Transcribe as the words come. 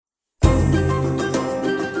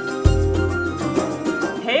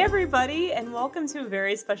everybody, and welcome to a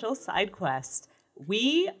very special side quest.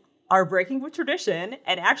 We are breaking with tradition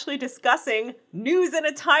and actually discussing news in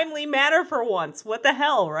a timely manner for once. What the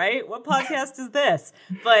hell, right? What podcast is this?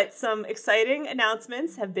 But some exciting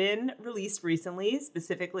announcements have been released recently,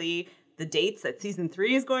 specifically the dates that season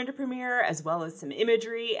 3 is going to premiere, as well as some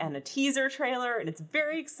imagery and a teaser trailer, and it's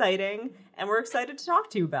very exciting, and we're excited to talk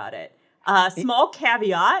to you about it. Small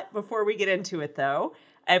caveat before we get into it, though.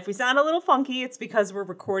 If we sound a little funky, it's because we're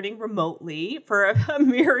recording remotely for a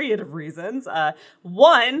myriad of reasons.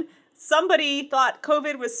 One, somebody thought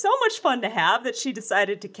COVID was so much fun to have that she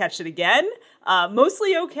decided to catch it again.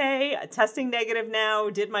 Mostly okay, testing negative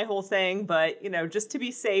now, did my whole thing, but, just to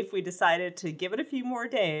be safe, we decided to give it a few more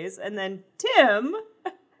days. And then, Tim,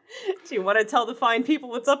 do you want to tell the fine people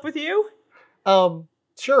what's up with you?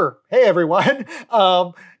 Sure. Hey, everyone.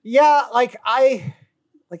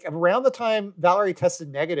 Around the time Valerie tested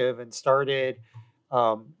negative and started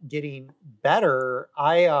getting better,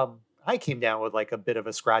 I came down with like a bit of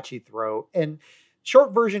a scratchy throat. And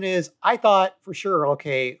short version is I thought for sure,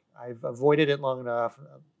 okay, I've avoided it long enough.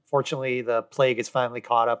 Fortunately, the plague has finally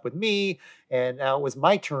caught up with me. And now it was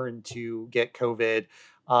my turn to get COVID.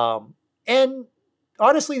 And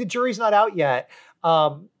honestly, the jury's not out yet.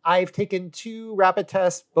 I've taken 2 rapid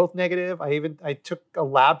tests, both negative. I took a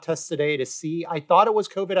lab test today to see. I thought it was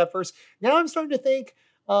COVID at first. Now I'm starting to think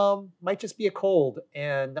might just be a cold,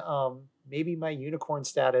 and maybe my unicorn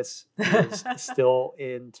status is still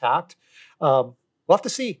intact. We'll have to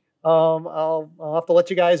see. I'll have to let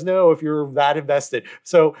you guys know if you're that invested.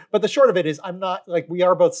 So, but the short of it is, I'm not we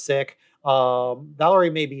are both sick.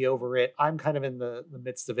 Valerie may be over it. I'm kind of in the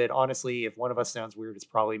midst of it. Honestly, if one of us sounds weird, it's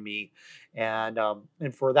probably me. And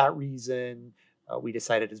for that reason, we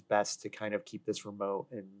decided it's best to kind of keep this remote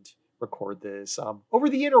and record this over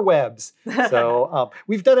the interwebs. So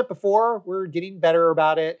we've done it before. We're getting better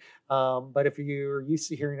about it. But if you're used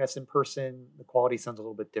to hearing us in person, the quality sounds a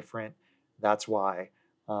little bit different. That's why.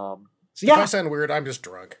 If I sound weird, I'm just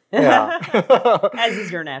drunk. Yeah. As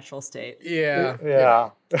is your natural state.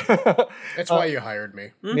 Yeah. That's why you hired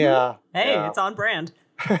me. Mm-hmm. Yeah. Hey, it's on brand.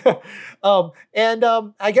 I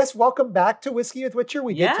guess welcome back to Whiskey with Witcher.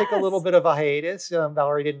 We did take a little bit of a hiatus.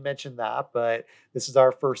 Valerie didn't mention that, but this is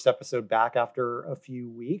our first episode back after a few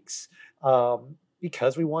weeks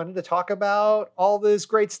because we wanted to talk about all this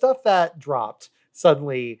great stuff that dropped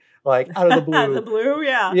suddenly, like out of the blue. Out of the blue,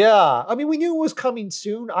 yeah. Yeah. I mean, we knew it was coming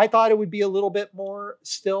soon. I thought it would be a little bit more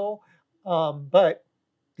still. But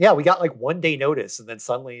yeah, we got like 1 day notice, and then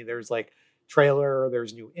suddenly there's like trailer,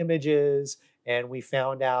 there's new images, and we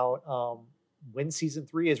found out when season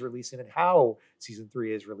 3 is releasing and how season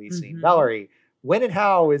 3 is releasing. Mm-hmm. Valerie, when and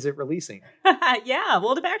how is it releasing? Yeah,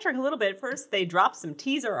 well, to backtrack a little bit, first they dropped some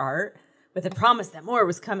teaser art with a promise that more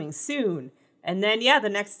was coming soon. And then, the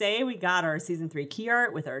next day we got our season 3 key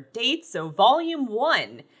art with our dates. So volume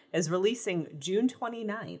 1 is releasing June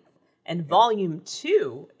 29th. And volume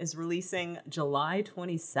 2 is releasing July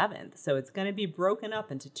 27th. So it's going to be broken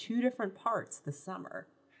up into 2 different parts this summer.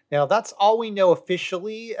 Now, that's all we know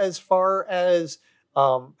officially as far as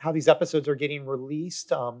how these episodes are getting released.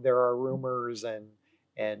 There are rumors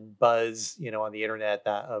and buzz, on the internet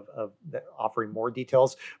that offering more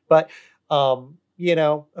details. But,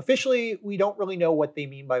 officially, we don't really know what they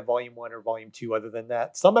mean by volume 1 or volume 2 other than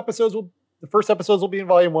that. The first episodes will be in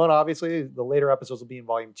volume 1, obviously. The later episodes will be in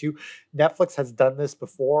volume 2. Netflix has done this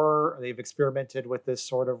before. They've experimented with this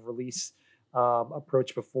sort of release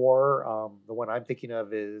approach before. The one I'm thinking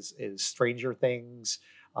of is Stranger Things.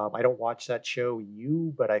 I don't watch that show,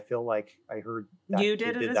 but I feel like I heard that you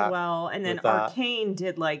did it as well. And then Arcane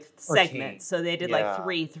did segments. So they did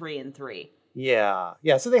 3, 3, and 3. Yeah.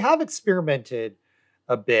 Yeah. So they have experimented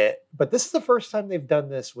a bit, but this is the first time they've done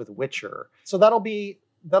this with Witcher. So that'll be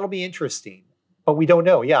interesting, but we don't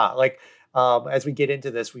know. Yeah. As we get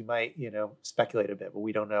into this, we might, speculate a bit, but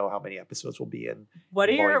we don't know how many episodes will be in. What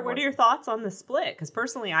are your thoughts on the split? Because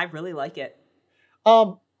personally, I really like it.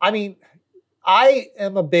 I mean, I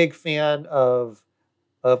am a big fan of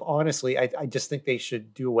honestly, I just think they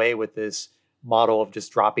should do away with this model of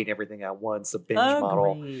just dropping everything at once, the binge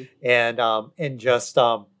model, and just,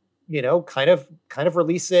 kind of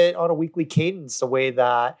release it on a weekly cadence the way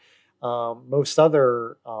that most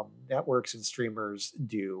other networks and streamers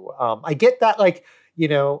do. I get that,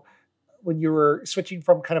 when you were switching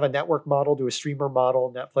from kind of a network model to a streamer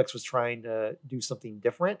model, Netflix was trying to do something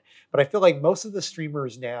different. But I feel like most of the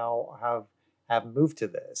streamers now have moved to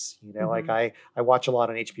this. Mm-hmm. I watch a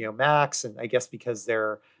lot on HBO Max, and I guess because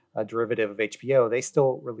they're a derivative of HBO, they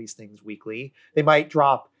still release things weekly. They might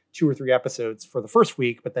drop 2 or 3 episodes for the first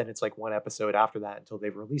week, but then it's like 1 episode after that until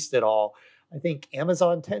they've released it all. I think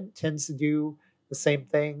Amazon tends to do the same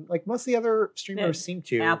thing. Like most of the other streamers seem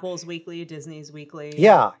to. Apple's weekly, Disney's weekly.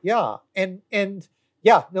 Yeah. And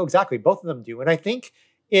yeah, no, exactly. Both of them do. And I think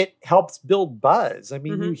it helps build buzz. I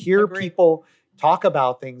mean, you hear people talk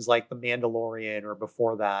about things like The Mandalorian, or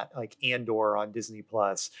before that, like Andor on Disney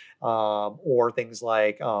Plus, or things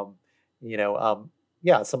like, some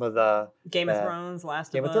of the Game of Thrones,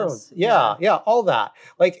 Last Game of of Thrones. Us. Yeah, all that.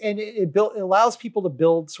 Like, and it allows people to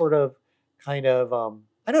build sort of kind of,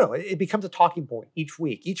 I don't know, it becomes a talking point each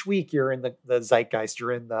week. Each week you're in the zeitgeist,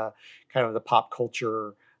 you're in the kind of the pop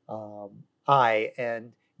culture eye,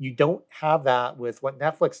 and you don't have that with what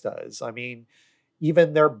Netflix does. I mean,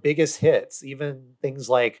 even their biggest hits, even things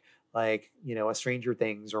like a Stranger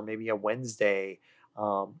Things or maybe a Wednesday,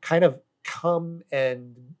 kind of come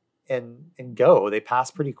and go. They pass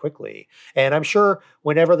pretty quickly. And I'm sure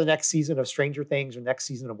whenever the next season of Stranger Things or next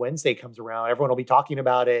season of Wednesday comes around, everyone will be talking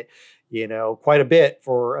about it, quite a bit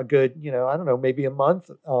for a good, I don't know, maybe a month.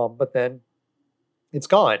 But then it's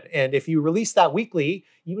gone. And if you release that weekly,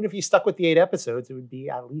 even if you stuck with the 8 episodes, it would be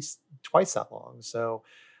at least twice that long. So,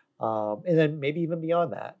 and then maybe even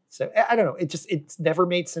beyond that. So I don't know. It's never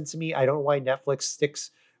made sense to me. I don't know why Netflix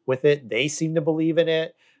sticks with it. They seem to believe in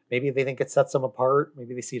it. Maybe they think it sets them apart.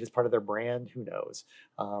 Maybe they see it as part of their brand. Who knows?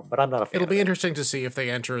 But I'm not a fan. It'll be interesting to see if they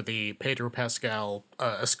enter the Pedro Pascal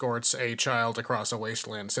escorts a child across a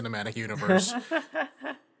wasteland cinematic universe.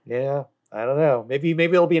 Yeah. I don't know. Maybe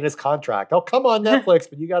it'll be in his contract. Oh, come on, Netflix,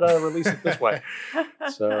 but you got to release it this way.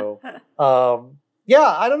 So,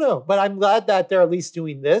 yeah, I don't know. But I'm glad that they're at least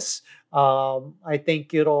doing this. I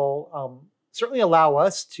think it'll certainly allow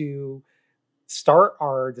us to start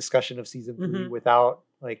our discussion of season 3 without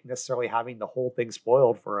like necessarily having the whole thing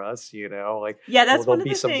spoiled for us. That's one of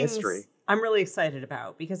the things mystery I'm really excited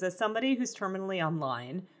about, because as somebody who's terminally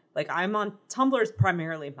online, like I'm on Tumblr's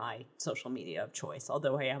primarily my social media of choice,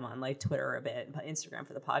 although I am on like Twitter a bit, Instagram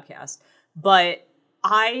for the podcast. But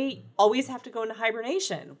I always have to go into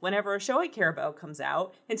hibernation whenever a show I care about comes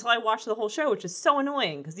out until I watch the whole show, which is so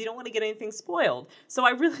annoying because you don't want to get anything spoiled. So I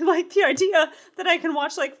really like the idea that I can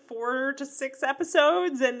watch like 4 to 6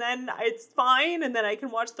 episodes and then it's fine. And then I can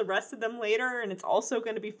watch the rest of them later and it's also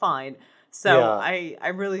going to be fine. So yeah. I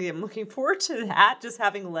really am looking forward to that, just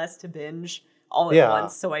having less to binge all at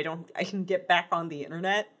once, so I can get back on the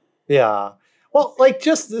internet. Yeah. Well, like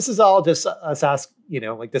this is all just us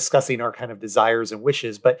discussing our kind of desires and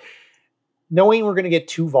wishes, but knowing we're going to get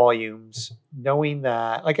 2 volumes, knowing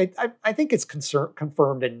that, like, I think it's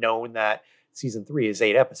confirmed and known that season 3 is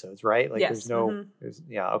 8 episodes, right? Like yes.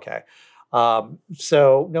 Okay.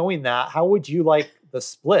 So knowing that, how would you like the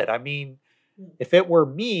split? I mean, if it were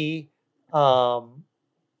me,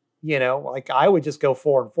 like I would just go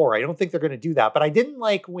 4 and 4. I don't think they're going to do that, but I didn't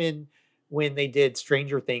like when they did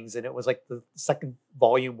Stranger Things and it was like the second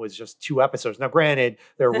volume was just 2 episodes. Now, granted,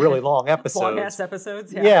 they're really long episodes. Long ass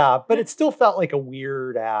episodes. Yeah, but it still felt like a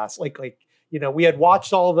weird ass, like we had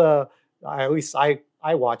watched all the, at least I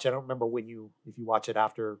watched, I don't remember if you watch it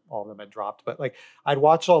after all of them had dropped, but like I'd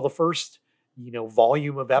watched all the first,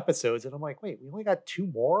 volume of episodes and I'm like, wait, we only got 2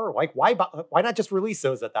 more? Like, why not just release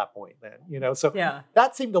those at that point then? So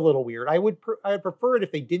that seemed a little weird. I'd prefer it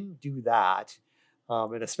if they didn't do that.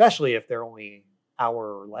 And especially if they're only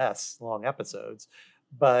hour or less long episodes,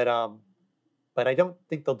 but I don't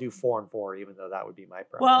think they'll do 4 and 4, even though that would be my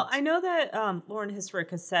preference. Well, I know that Lauren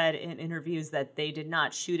Hisrick has said in interviews that they did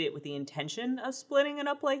not shoot it with the intention of splitting it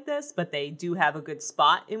up like this, but they do have a good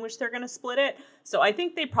spot in which they're going to split it. So I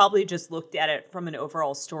think they probably just looked at it from an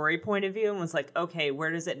overall story point of view and was like, okay, where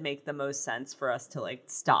does it make the most sense for us to like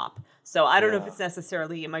stop? So I don't know if it's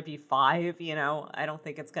necessarily, it might be 5, I don't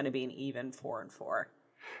think it's going to be an even 4 and 4.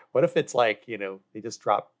 What if it's like, they just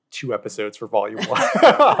drop 2 episodes for volume 1?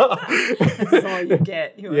 That's all you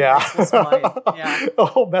get. It'll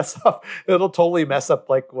mess up. It'll totally mess up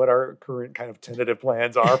like what our current kind of tentative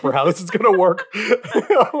plans are for how this is going to work.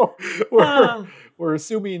 We're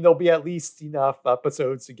assuming there'll be at least enough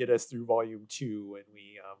episodes to get us through volume 2 when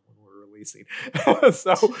we're releasing.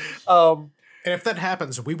 And if that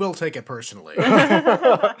happens, we will take it personally.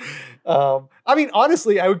 I mean,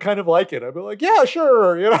 honestly, I would kind of like it. I'd be like, yeah,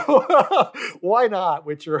 sure, why not?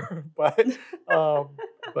 But I'm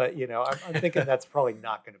thinking that's probably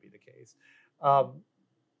not going to be the case.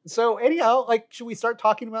 So anyhow, like, should we start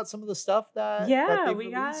talking about some of the stuff that? Yeah,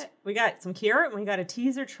 we got some Kira and we got a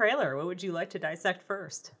teaser trailer. What would you like to dissect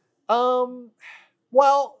first? Well,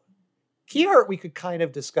 Kira, we could kind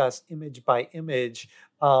of discuss image by image.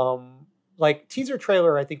 Like teaser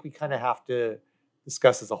trailer, I think we kind of have to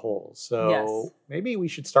discuss as a whole. So maybe we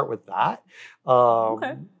should start with that.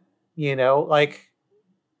 Okay. You know, like,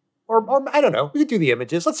 or I don't know. We could do the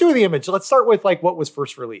images. Let's do the image. Let's start with like what was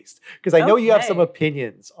first released, because I know you have some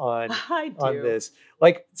opinions on this.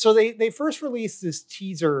 Like, so they first released this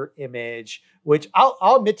teaser image, which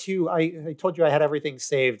I'll admit to you, I told you I had everything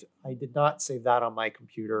saved. I did not save that on my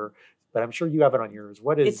computer, but I'm sure you have it on yours.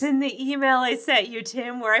 What is? It's in the email I sent you,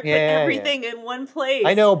 Tim, where I put everything in one place.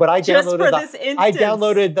 I know, but I I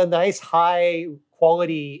downloaded the nice high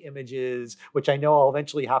quality images, which I know I'll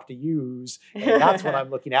eventually have to use, and that's what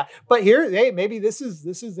I'm looking at. But here, hey, maybe this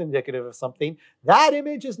is indicative of something. That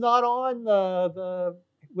image is not on the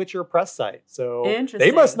Witcher press site, so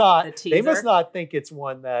they must not think it's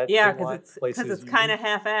one that because it's kind of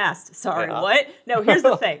half-assed. Sorry, what? No, here's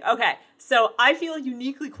the thing. Okay, so I feel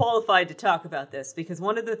uniquely qualified to talk about this because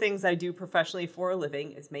one of the things I do professionally for a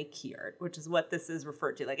living is make key art, which is what this is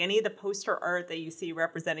referred to. Like any of the poster art that you see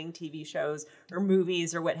representing TV shows or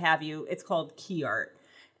movies or what have you, it's called key art,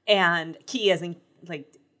 and key as in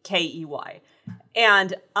like KEY.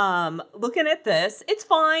 And looking at this, it's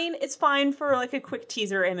fine. It's fine for like a quick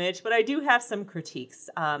teaser image, but I do have some critiques.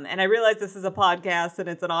 And I realize this is a podcast and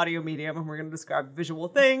it's an audio medium and we're going to describe visual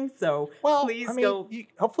things. So please go.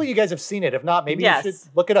 Hopefully you guys have seen it. If not, maybe you should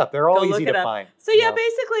look it up. They're all easy to find. So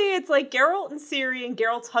basically it's like Geralt and Ciri, and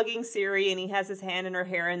Geralt's hugging Ciri and he has his hand in her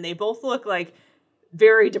hair and they both look like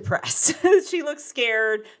very depressed. She looks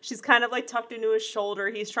scared. She's kind of like tucked into his shoulder.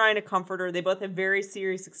 He's trying to comfort her. They both have very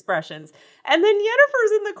serious expressions. And then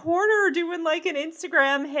Yennefer's in the corner doing like an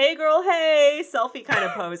Instagram, hey girl, hey, selfie kind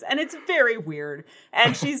of pose. And it's very weird.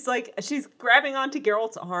 And she's grabbing onto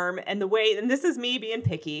Geralt's arm, and this is me being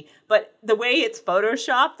picky, but the way it's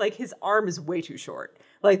photoshopped, like his arm is way too short.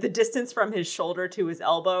 Like the distance from his shoulder to his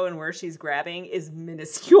elbow and where she's grabbing is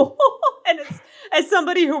minuscule. And it's, as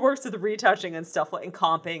somebody who works with retouching and stuff like and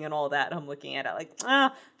comping and all that, I'm looking at it like,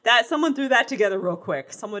 that someone threw that together real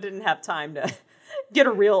quick. Someone didn't have time to get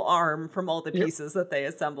a real arm from all the pieces that they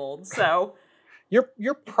assembled. So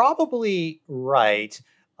you're probably right.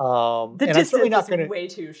 The distance is way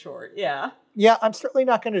too short. Yeah. Yeah, I'm certainly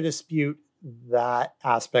not going to dispute that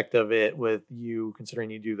aspect of it with you, considering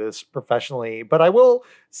you do this professionally. But I will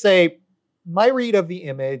say my read of the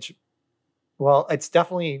image, well, it's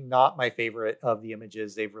definitely not my favorite of the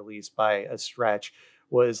images they've released by a stretch,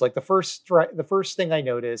 was like the first thing I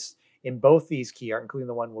noticed in both these key art, including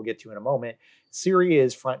the one we'll get to in a moment, Ciri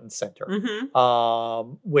is front and center,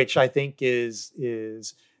 which I think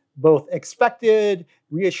is both expected,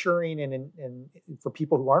 reassuring, and for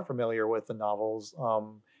people who aren't familiar with the novels,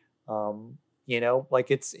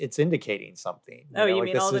 like it's indicating something. You like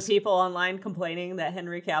mean all the people online complaining that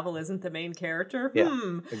Henry Cavill isn't the main character?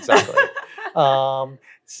 Yeah, exactly.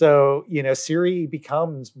 So, Ciri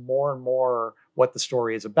becomes more and more what the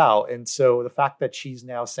story is about. And so the fact that she's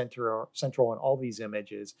now central in all these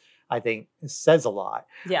images, I think says a lot.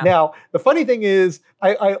 Yeah. Now, the funny thing is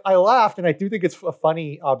I laughed, and I do think it's a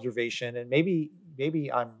funny observation, and maybe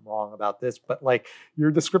I'm wrong about this, but like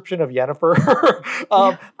your description of Yennefer,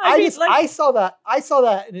 I saw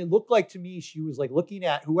that and it looked like to me she was like looking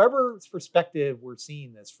at whoever's perspective we're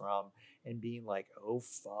seeing this from and being like, oh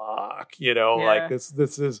fuck, like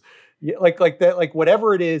this is like that, like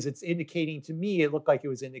whatever it is, it's indicating to me. It looked like it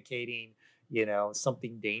was indicating,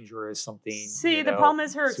 something dangerous, something. See, the problem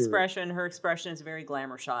is her expression. Her expression is a very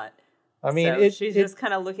glamour shot. I mean, she's just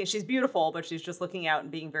kind of looking. She's beautiful, but she's just looking out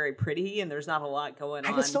and being very pretty, and there's not a lot going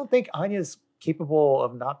on. I just don't think Anya's capable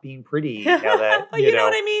of not being pretty. Now that, you know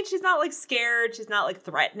what I mean? She's not like scared. She's not like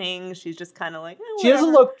threatening. She's just kind of like,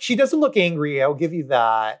 she doesn't look angry. I'll give you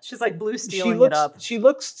that. She's like blue stealing it up.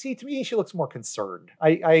 To me, she looks more concerned.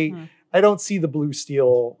 I don't see the blue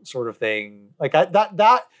steel sort of thing. Like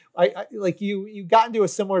I like you got into a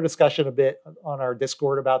similar discussion a bit on our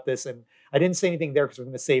Discord about this, and I didn't say anything there because we're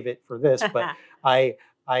going to save it for this, but I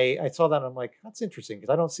saw that and I'm like, that's interesting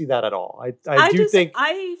because I don't see that at all.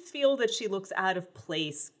 I feel that she looks out of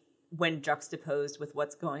place when juxtaposed with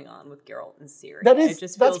what's going on with Geralt and Ciri.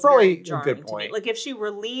 That's probably a good point. Like if she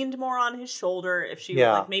were leaned more on his shoulder, if she were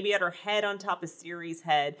like maybe had her head on top of Ciri's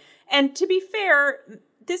head. And to be fair,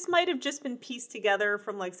 this might have just been pieced together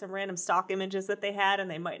from like some random stock images that they had, and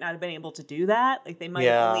they might not have been able to do that. Like they might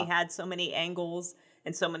have only had so many angles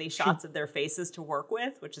and so many shots of their faces to work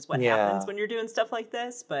with, which is what happens when you're doing stuff like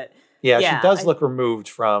this. But she does look removed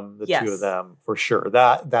from the two of them for sure.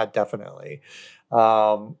 That definitely.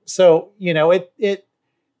 So it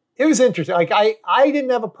was interesting. Like I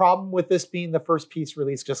didn't have a problem with this being the first piece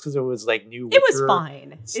released just because it was like new Witcher. It was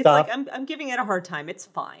fine. Stuff. It's like I'm giving it a hard time. It's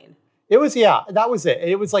fine. It was that was it.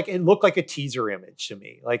 It was like it looked like a teaser image to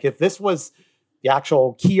me. Like if this was the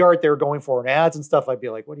actual key art they were going for in ads and stuff, I'd be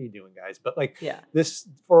like, what are you doing, guys? But like this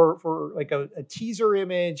for like a teaser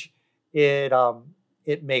image,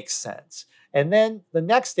 it makes sense. And then the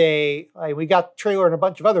next day, we got trailer and a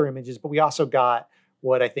bunch of other images, but we also got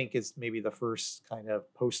what I think is maybe the first kind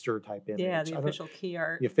of poster type image. Yeah, the official key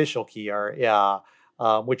art. The official key art,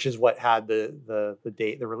 which is what had the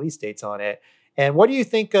release dates on it. And what do you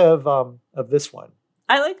think of this one?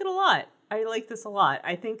 I like it a lot. I like this a lot.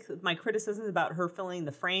 I think my criticism about her filling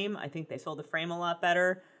the frame, I think they filled the frame a lot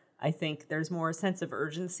better. I think there's more a sense of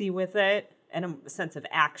urgency with it and a sense of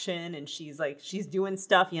action. And she's doing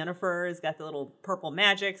stuff. Yennefer has got the little purple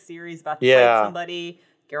magic. Ciri's about to fight somebody.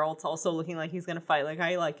 Geralt's also looking like he's going to fight. Like,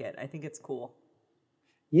 I like it. I think it's cool.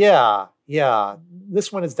 Yeah. This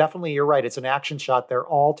one is definitely, you're right. It's an action shot. They're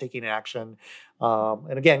all taking action.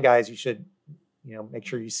 And again, guys, you should, make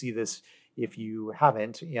sure you see this if you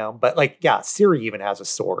haven't, but like, Ciri even has a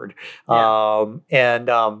sword, and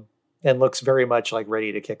looks very much like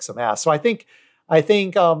ready to kick some ass. So I think,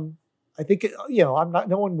 no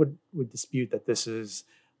one would dispute that this is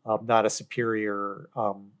not a superior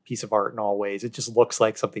piece of art in all ways. It just looks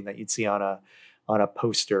like something that you'd see on a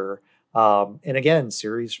poster. And again,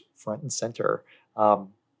 Ciri's front and center. I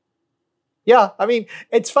mean,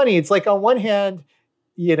 it's funny. It's like on one hand,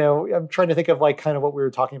 I'm trying to think of like kind of what we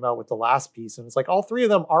were talking about with the last piece. And it's like all three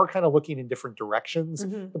of them are kind of looking in different directions,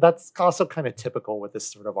 but that's also kind of typical with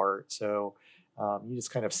this sort of art. So you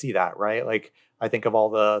just kind of see that, right? Like I think of all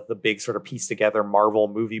the big sort of pieced together Marvel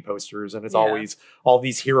movie posters, and it's always all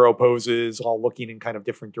these hero poses, all looking in kind of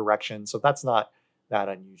different directions. So that's not that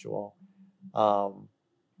unusual.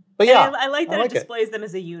 But I like that it displays them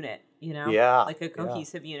as a unit, like a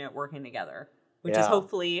cohesive unit working together. Which is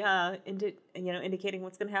hopefully, indicating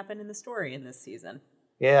what's going to happen in the story in this season.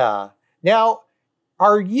 Yeah. Now,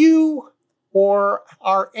 are you or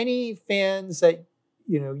are any fans that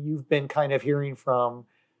you've been kind of hearing from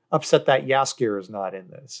upset that Jaskier is not in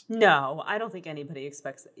this? No, I don't think anybody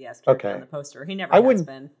expects that Jaskier to be on the poster. He never has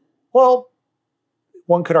been. Well,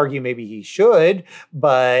 one could argue maybe he should,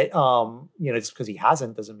 but just because he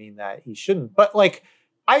hasn't doesn't mean that he shouldn't. But like,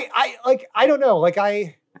 I don't know. Like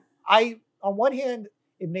I. On one hand,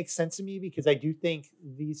 it makes sense to me because I do think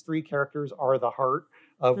these three characters are the heart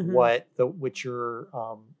of what the Witcher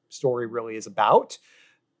story really is about.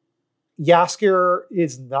 Jaskier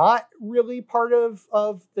is not really part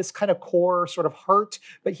of this kind of core sort of heart,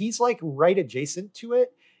 but he's like right adjacent to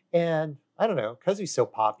it. And I don't know, because he's so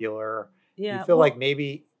popular, you feel like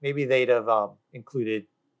maybe they'd have included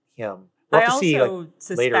him. We'll have to see,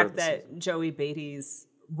 suspect that Joey Beatty's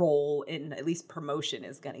role in at least promotion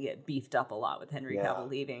is going to get beefed up a lot with Henry Cavill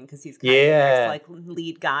leaving because he's kind of the next like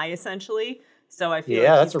lead guy essentially. So I feel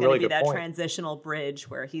like he's going to be that transitional bridge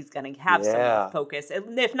where he's going to have some focus,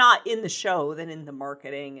 if not in the show, then in the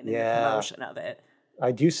marketing and in the promotion of it.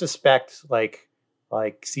 I do suspect like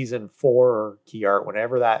season 4 key art,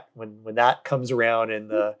 whenever that when that comes around in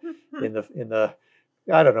the in the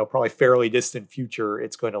I don't know, probably fairly distant future,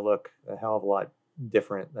 it's going to look a hell of a lot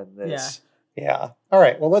different than this. Yeah. All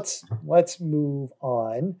right. Well, let's move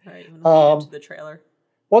on. All right. You want to into the trailer?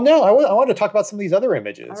 Well, no, I want to talk about some of these other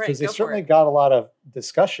images because they certainly got a lot of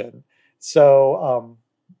discussion. So,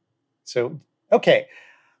 okay.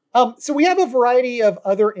 So we have a variety of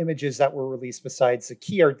other images that were released besides the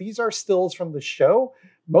key art. These are stills from the show.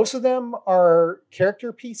 Most of them are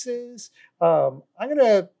character pieces. I'm going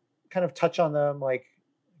to kind of touch on them, like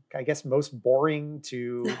I guess most boring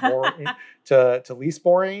to least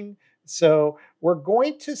boring. So we're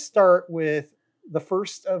going to start with the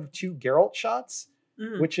first of 2 Geralt shots,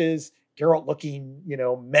 which is Geralt looking,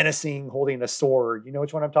 menacing, holding a sword. You know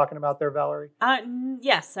which one I'm talking about there, Valerie?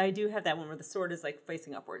 Yes, I do have that one where the sword is like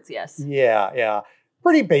facing upwards. Yes. Yeah.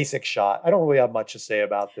 Pretty basic shot. I don't really have much to say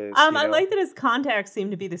about this. I like that his contacts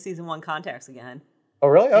seem to be the season 1 contacts again. Oh,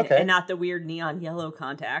 really? Okay. And not the weird neon yellow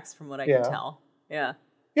contacts, from what I can tell. Yeah.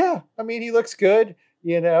 Yeah. I mean, he looks good.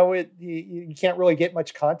 You can't really get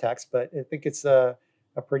much context, but I think it's a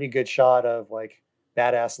pretty good shot of like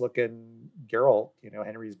badass looking Geralt,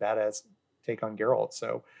 Henry's badass take on Geralt.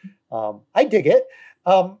 So I dig it.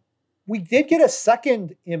 We did get a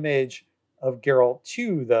second image of Geralt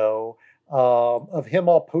too, though, of him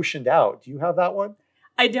all potioned out. Do you have that one?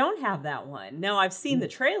 I don't have that one. No, I've seen the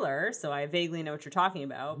trailer, so I vaguely know what you're talking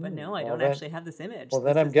about, but no, I don't actually have this image. Well,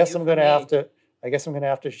 then I guess I'm going to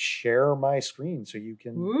have to share my screen so you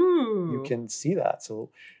can see that. So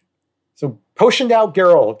potioned out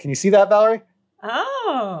Geralt. Can you see that, Valerie?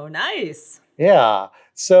 Oh, nice. Yeah.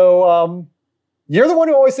 So You're the one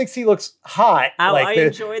who always thinks he looks hot. I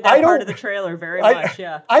enjoyed that part of the trailer very much.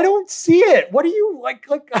 Yeah, I don't see it. What do you like?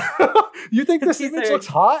 You think this image looks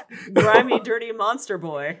hot? Grimy, dirty monster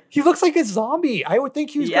boy. He looks like a zombie. I would think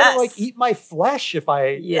he was gonna like eat my flesh if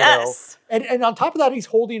I. Yes. You know. And on top of that, he's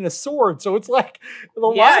holding a sword. So it's like the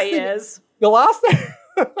last thing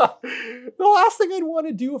I'd want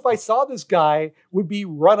to do if I saw this guy would be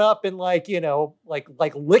run up and like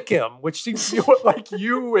lick him, which seems to be what like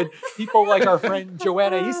you and people like our friend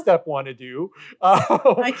Joanna Estep want to do.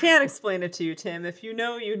 I can't explain it to you, Tim. If you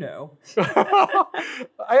know, you know. I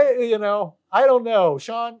don't know,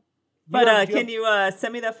 Sean. But can you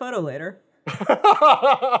send me that photo later?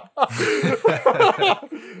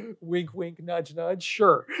 Wink, wink, nudge, nudge.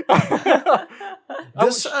 Sure.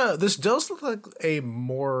 This does look like a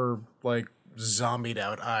more like zombied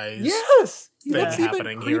out eyes. Yes, thing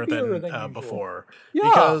happening here than before. Yeah.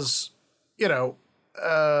 Because I'm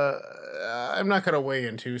not going to weigh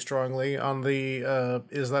in too strongly on the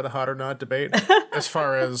is that a hot or not debate as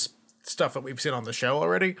far as stuff that we've seen on the show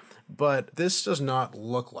already, but this does not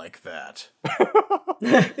look like that.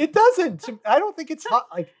 It doesn't. I don't think it's hot.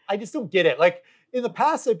 Like, I just don't get it. Like, in the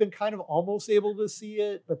past, I've been kind of almost able to see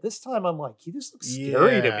it, but this time I'm like, he just looks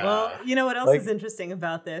scary to me. Well, you know what else is interesting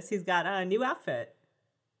about this? He's got a new outfit.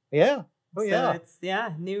 Yeah. Oh, yeah. So it's,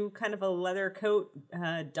 new kind of a leather coat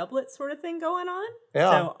doublet sort of thing going on. Yeah.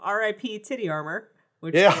 So R.I.P. titty armor,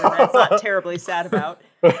 which that's not terribly sad about.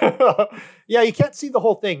 Yeah, you can't see the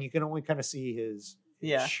whole thing. You can only kind of see his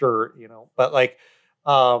shirt, but like,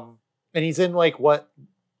 and he's in like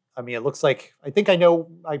it looks like, I think I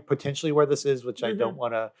know potentially where this is, which I don't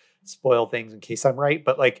want to spoil things in case I'm right,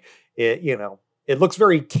 but like it looks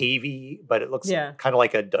very cavey, but it looks kind of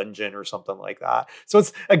like a dungeon or something like that. So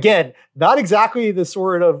it's, again, not exactly the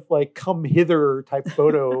sort of like come hither type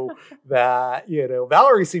photo that,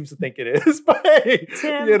 Valerie seems to think it is. But hey,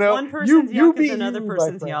 Tim, one person's yuck is another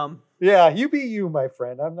person's yum. Yeah, you be you, my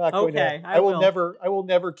friend. I'm not going to. I will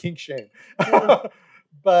never kink shame.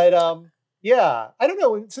 But I don't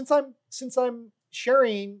know. Since I'm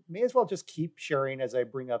sharing, may as well just keep sharing as I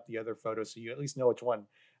bring up the other photos, so you at least know which one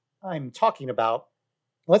I'm talking about.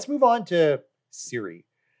 Let's move on to Ciri.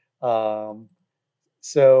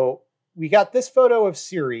 So we got this photo of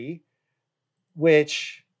Ciri,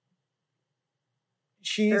 which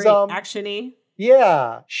she's very actiony.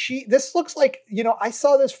 Yeah, this looks like, I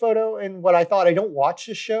saw this photo and what I thought, I don't watch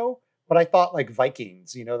the show, but I thought like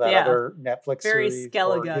Vikings, that other Netflix very series. Very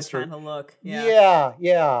Skellige kind of look.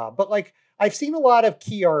 Yeah. But like, I've seen a lot of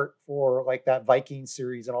key art for like that Viking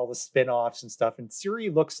series and all the spin-offs and stuff. And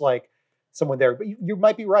Ciri looks like someone there, but you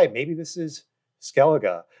might be right. Maybe this is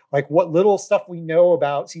Skellige. Like, what little stuff we know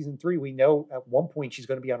about season 3, we know at one point she's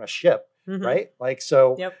going to be on a ship, right? Like,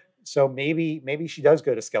 so, so maybe she does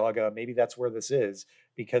go to Skellige. Maybe that's where this is,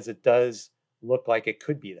 because it does look like it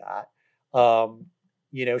could be that.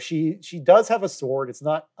 She does have a sword. It's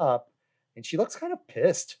not up. And she looks kind of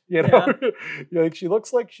pissed, like she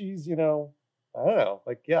looks like she's, I don't know,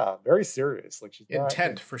 like, very serious. Like she's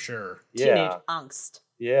intent for sure. Teenage angst.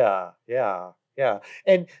 Yeah.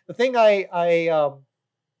 And the thing I'm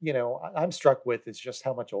struck with is just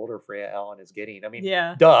how much older Freya Allen is getting. I mean,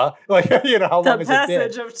 duh. Like, how long has it been? The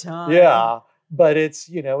passage of time. Yeah. But it's,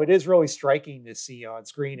 it is really striking to see on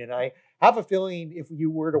screen. And I have a feeling if you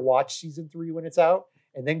were to watch season 3 when it's out,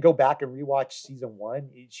 and then go back and rewatch season 1,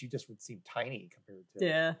 she just would seem tiny compared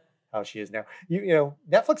to how she is now.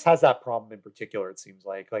 Netflix has that problem in particular. It seems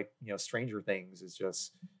like Stranger Things is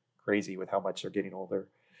just crazy with how much they're getting older.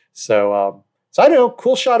 So I don't know.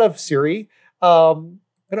 Cool shot of Ciri. I'm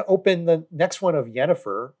gonna open the next one of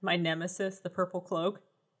Yennefer. My nemesis, the purple cloak.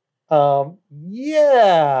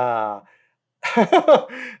 Yeah.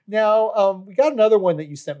 Now, we got another one that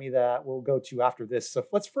you sent me that we'll go to after this. So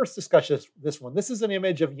let's first discuss this one. This is an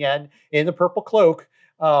image of Yen in the purple cloak.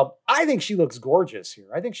 I think she looks gorgeous here.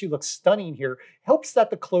 I think she looks stunning here. Helps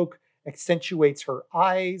that the cloak accentuates her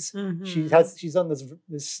eyes. She's on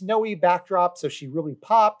this snowy backdrop, so she really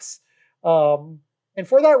pops. And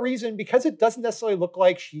for that reason, because it doesn't necessarily look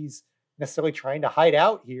like she's necessarily trying to hide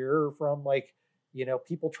out here from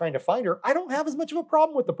people trying to find her, I don't have as much of a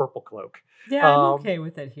problem with the purple cloak. Yeah, I'm okay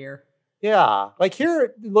with it here. Yeah, like here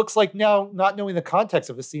it looks like, now not knowing the context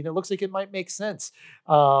of the scene, it looks like it might make sense.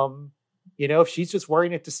 If she's just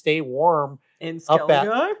wearing it to stay warm. In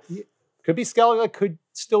Skellige? Could be Skellige, could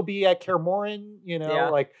still be at Kaer Morhen,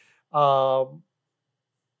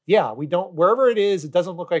 we don't, wherever it is, it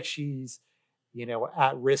doesn't look like she's,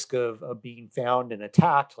 at risk of being found and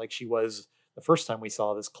attacked like she was the first time we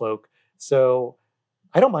saw this cloak. So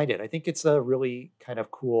I don't mind it. I think it's a really kind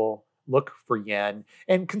of cool look for Yen.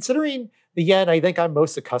 And considering the Yen I think I'm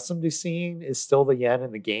most accustomed to seeing is still the Yen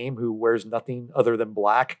in the game who wears nothing other than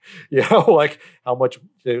black. Like how much,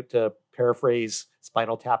 to paraphrase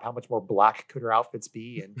Spinal Tap, how much more black could her outfits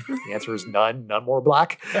be? And the answer is none more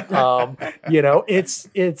black.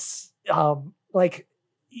 It's like,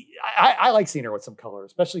 I like seeing her with some color,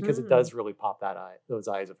 especially because it does really pop those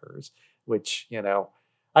eyes of hers, which,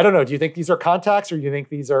 I don't know. Do you think these are contacts or do you think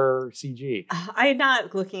these are CG? I'm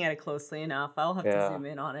not looking at it closely enough. I'll have to zoom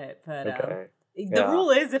in on it. But okay. The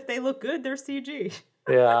rule is if they look good, they're CG.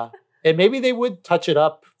 Yeah. And maybe they would touch it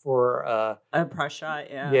up for a press shot.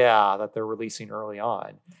 Yeah. Yeah, that they're releasing early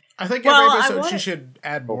on. I think every episode she should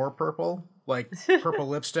add more purple, like purple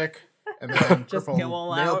lipstick. And then purple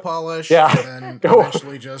nail polish. Yeah. And then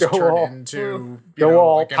eventually just turn into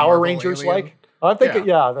all Power Rangers alien. Like. I'm thinking,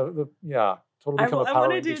 totally become a Power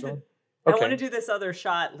Rangers film. I want to do this other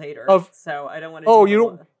shot later. So I don't want to. Oh,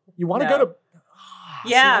 you want to go to?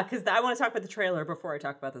 Yeah, because I want to talk about the trailer before I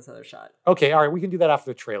talk about this other shot. Okay, all right, we can do that after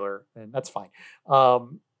the trailer, and that's fine.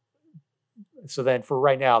 So then, for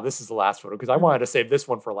right now, this is the last photo because I wanted to save this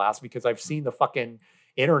one for last because I've seen the fucking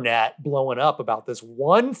internet blowing up about this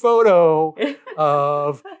one photo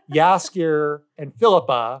of Jaskier and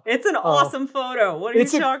Philippa. It's an awesome photo. What are you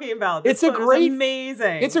talking about? This it's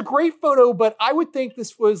amazing. It's a great photo, but I would think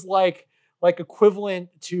this was like equivalent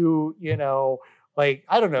to, like,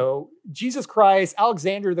 I don't know, Jesus Christ,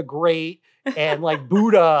 Alexander the Great, and like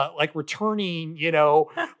Buddha, like returning,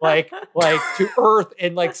 like to Earth,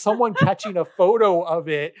 and like someone catching a photo of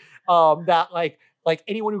it that like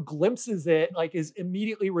anyone who glimpses it, like is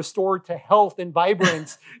immediately restored to health and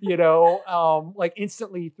vibrance, like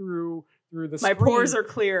instantly through the screen. My pores are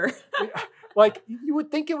clear. Like you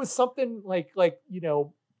would think it was something like,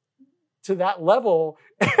 to that level.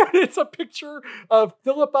 And it's a picture of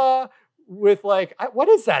Philippa with like, what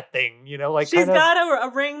is that thing? Like she's got a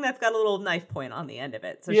ring that's got a little knife point on the end of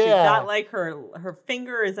it. So she's got like her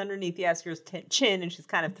finger is underneath Jaskier's chin, and she's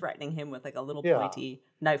kind of threatening him with like a little pointy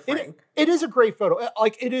knife ring. It is a great photo.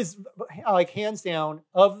 Like it is like hands down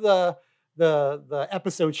of the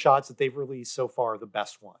episode shots that they've released so far, the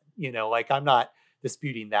best one. Like I'm not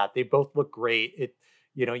disputing that. They both look great.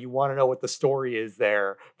 You want to know what the story is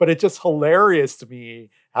there, but it's just hilarious to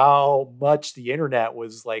me how much the internet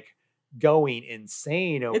was like going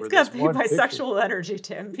insane over this one picture. Bisexual energy,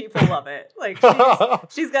 Tim. People love it. Like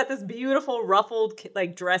she's got this beautiful ruffled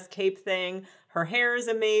like dress cape thing. Her hair is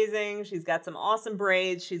amazing. She's got some awesome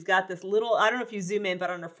braids. She's got this little, I don't know if you zoom in, but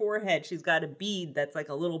on her forehead, she's got a bead that's like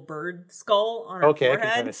a little bird skull on her forehead. I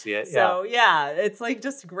can kind of see it. So yeah, it's like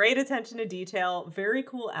just great attention to detail. Very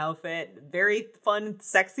cool outfit. Very fun,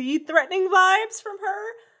 sexy, threatening vibes from her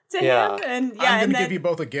to him. And I'm going to give you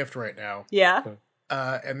both a gift right now. Yeah.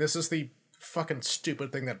 And this is the fucking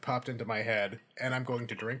stupid thing that popped into my head, and I'm going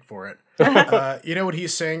to drink for it. You know what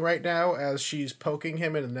he's saying right now as she's poking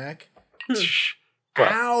him in the neck?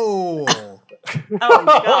 Ow! Oh,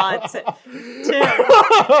 God. Tim,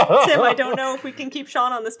 I don't know if we can keep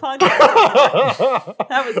Sean on this podcast.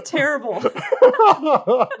 That was terrible.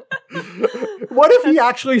 What if he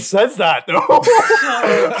actually says that, though?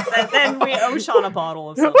 Then we owe Sean a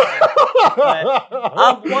bottle of something.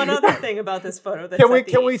 But, one other thing about this photo.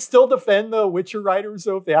 Can we still defend the Witcher writers,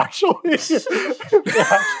 though, if they actually...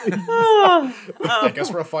 I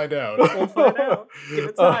guess we'll find out. We'll find out. Give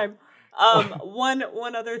it time.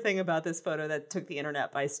 One other thing about this photo that took the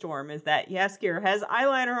internet by storm is that Jaskier has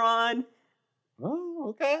eyeliner on. Oh,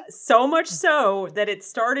 okay. So much so that it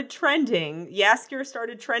started trending. Jaskier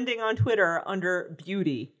started trending on Twitter under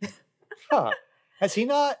beauty. Huh. Has he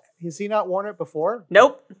not worn it before?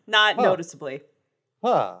 Nope, not noticeably.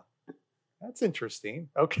 Huh. That's interesting.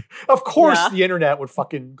 Okay. Of course the internet would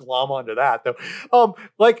fucking glom onto that, though.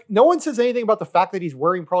 Like, no one says anything about the fact that he's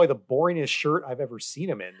wearing probably the boringest shirt I've ever seen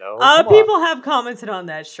him in, though. People have commented on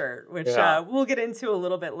that shirt, which we'll get into a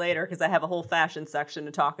little bit later because I have a whole fashion section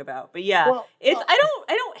to talk about. But yeah, I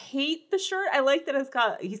don't hate the shirt. I like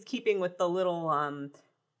that he's keeping with the little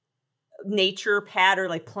nature pattern,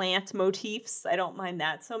 like plant motifs. I don't mind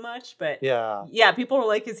that so much, but yeah, people are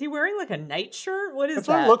like, is he wearing like a nightshirt? What is That's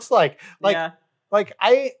that? What it looks like. Like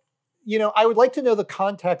I would like to know the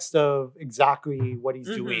context of exactly what he's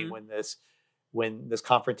doing when this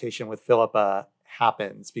confrontation with Philippa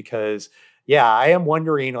happens, because I am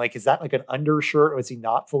wondering, like, is that like an undershirt, or is he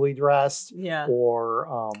not fully dressed? Yeah.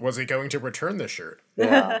 Or was he going to return the shirt?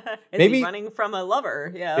 Yeah. Maybe he running from a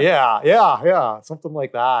lover? Yeah. Yeah. Something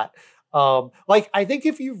like that. Like, I think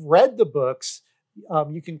if you've read the books,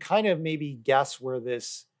 you can kind of maybe guess where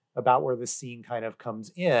this scene kind of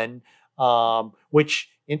comes in, which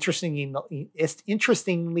interestingly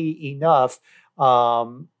enough,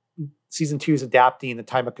 season 2 is adapting the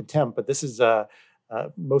Time of Contempt, but this is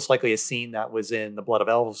most likely a scene that was in the Blood of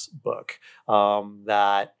Elves book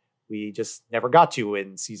that we just never got to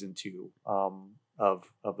in season 2 of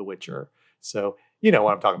The Witcher. So you know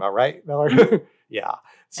what I'm talking about, right, Mallory? Yeah.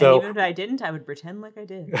 So and even if I didn't, I would pretend like I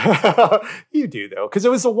did. You do though, because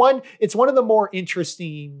it's one of the more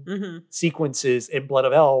interesting sequences in Blood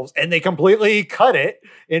of Elves, and they completely cut it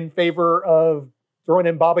in favor of throwing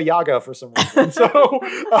in Baba Yaga for some reason. So,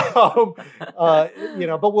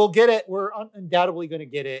 but we'll get it. We're undoubtedly going to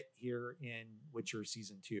get it here in Witcher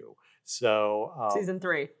season 2. So season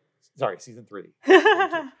 3. Sorry, season 3. How's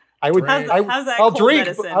that I'll cold drink.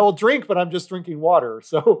 medicine? I will drink, but I'm just drinking water.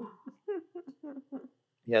 So.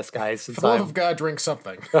 Yes, guys. For the love of God, drink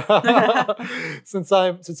something. Since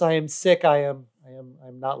I am sick, I'm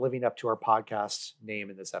not living up to our podcast name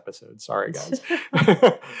in this episode. Sorry, guys.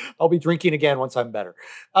 I'll be drinking again once I'm better.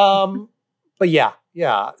 But yeah.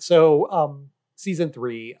 So season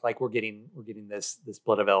 3, like we're getting this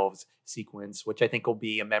Blood of Elves sequence, which I think will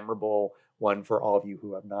be a memorable one for all of you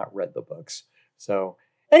who have not read the books. So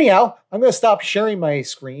anyhow, I'm going to stop sharing my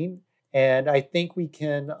screen, and I think we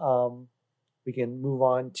can move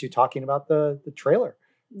on to talking about the trailer.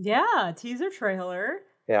 Yeah, teaser trailer.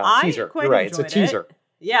 Yeah, teaser. You're right. It's a teaser.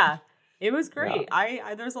 Yeah, it was great.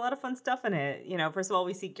 Yeah. There's a lot of fun stuff in it. You know, first of all,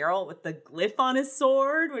 we see Geralt with the glyph on his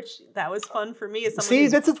sword, which that was fun for me as someone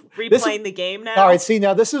who's replaying the game now. All right, see,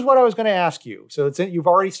 now this is what I was going to ask you. So you've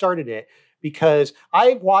already started it, because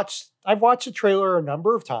I've watched the trailer a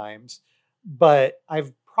number of times, but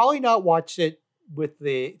I've probably not watched it with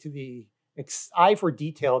the eye for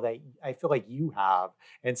detail that I feel like you have.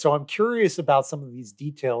 And so I'm curious about some of these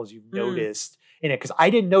details you've noticed in it, because I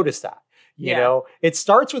didn't notice that. You know, it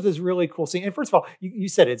starts with this really cool scene. And first of all, you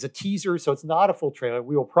said it's a teaser, so it's not a full trailer.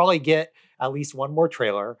 We will probably get at least one more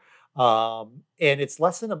trailer. And it's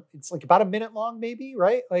it's like about a minute long, maybe,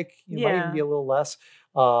 right? Like it might even be a little less.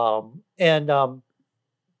 It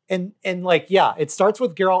starts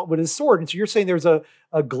with Geralt with his sword. And so you're saying there's a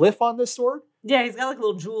glyph on this sword? Yeah, he's got like a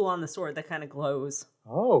little jewel on the sword that kind of glows.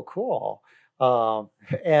 Oh, cool.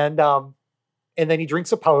 And then he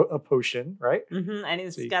drinks a potion, right? Mm-hmm. And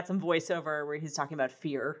he's got some voiceover where he's talking about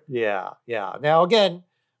fear. Yeah. Now, again,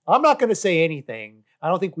 I'm not going to say anything. I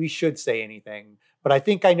don't think we should say anything, but I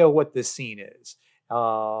think I know what this scene is.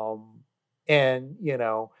 My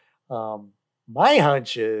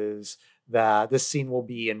hunch is that this scene will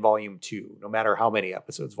be in volume 2, no matter how many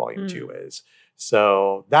episodes volume 2 is.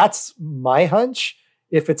 So that's my hunch.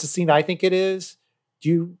 If it's a scene I think it is,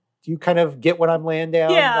 do you kind of get what I'm laying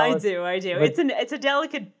down? Yeah, I do. Like, it's a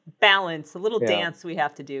delicate balance, a little dance we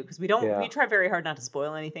have to do, because we try very hard not to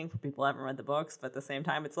spoil anything for people who haven't read the books, but at the same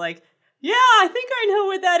time, it's like, yeah, I think I know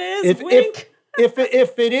what that is. Wink. If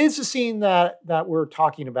it is a scene that we're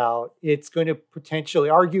talking about, it's going to potentially,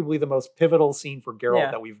 arguably, the most pivotal scene for Geralt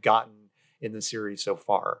that we've gotten in the series so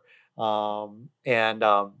far. So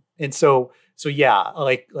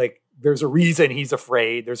there's a reason he's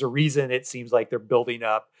afraid. There's a reason it seems like they're building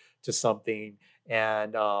up to something,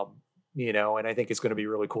 and and I think it's going to be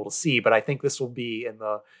really cool to see. But I think this will be in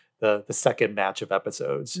the second batch of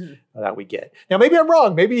episodes that we get. Now, maybe I'm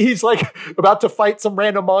wrong. Maybe he's like about to fight some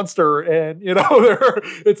random monster, and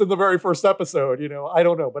it's in the very first episode. I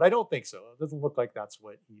don't know, but I don't think so. It doesn't look like that's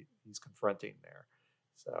what he's confronting there.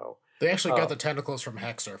 So they actually got the tentacles from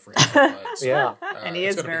Hexer for him. Yeah, and he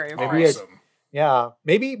is very awesome. Yeah,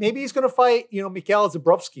 maybe he's gonna fight, Mikhail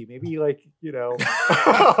Zabrowski. Maybe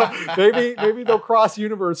maybe they'll cross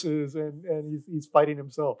universes and he's fighting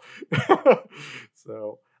himself.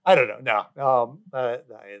 So I don't know. No, that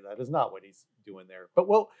is not what he's doing there. But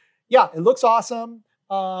it looks awesome.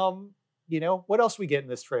 What else we get in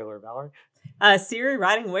this trailer, Valerie? Ciri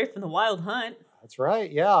riding away from the Wild Hunt. That's right.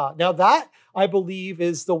 Yeah. Now that I believe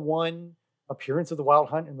is the one appearance of the Wild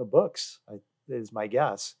Hunt in the books. Is my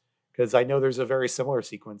guess. Because I know there's a very similar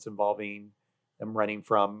sequence involving them running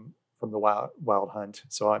from the wild hunt.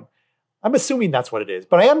 So I'm assuming that's what it is.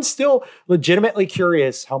 But I am still legitimately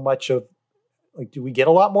curious how much of, do we get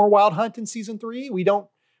a lot more Wild Hunt in season 3? We don't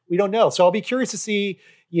know. So I'll be curious to see,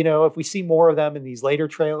 if we see more of them in this later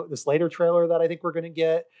trailer that I think we're going to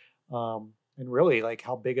get. And really,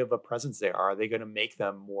 how big of a presence they are. Are they going to make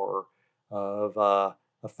them more of a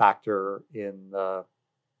factor in the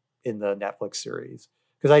Netflix series?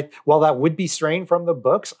 Because while that would be strained from the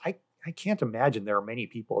books, I can't imagine there are many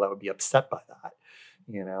people that would be upset by that.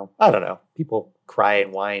 I don't know. People cry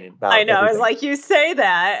and whine about I know. everything. It's like you say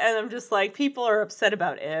that, and I'm just like, people are upset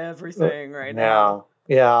about everything right now.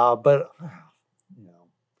 Yeah, but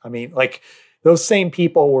I mean, those same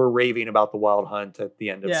people were raving about the Wild Hunt at the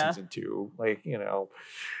end of season 2. Like,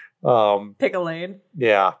 pick a lane.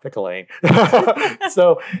 Yeah, pick a lane.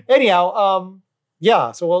 So anyhow,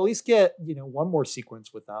 so we'll at least get, one more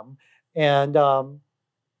sequence with them. And, what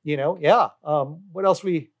else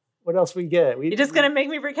we get? You're just going to make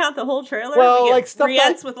me recount the whole trailer? Well, we get like stuff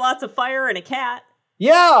Rience with lots of fire and a cat.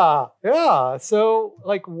 Yeah. So,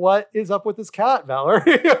 like, what is up with this cat, Valerie?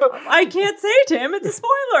 I can't say, Tim. It's a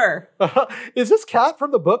spoiler. Is this cat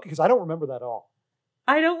from the book? Because I don't remember that at all.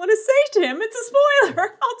 I don't want to say, Tim. It's a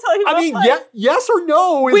spoiler. I'll tell you. I mean, yes or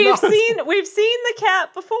no? We've seen the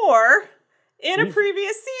cat before in a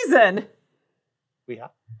previous season. We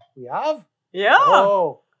have. Yeah.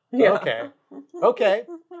 Oh. Yeah. Okay.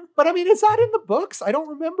 But I mean, is that in the books? I don't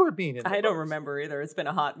remember it being in the books. I don't remember either. It's been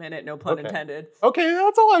a hot minute, no pun intended. Okay,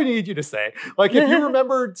 that's all I need you to say. Like, if you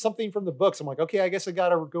remembered something from the books, I'm like, okay, I guess I got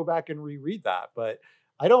to go back and reread that. But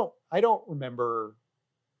I don't remember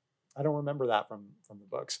that from the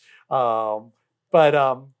books. But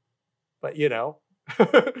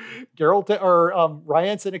Geralt or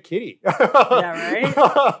Rience and a kitty. Yeah, right.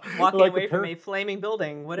 Walking away from a flaming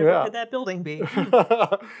building. Whatever could that building be?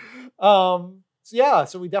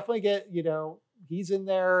 So we definitely get, he's in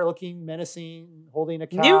there looking menacing, holding a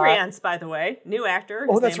cat. New Rience, by the way, new actor.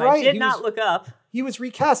 Oh, that's right. I did not look up. He was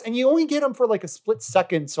recast, and you only get him for like a split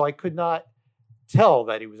second, so I could not tell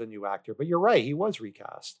that he was a new actor. But you're right, he was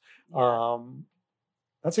recast. Yeah.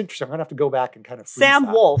 That's interesting. I'm gonna have to go back and kind of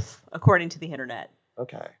Sam Wolf, according to the internet.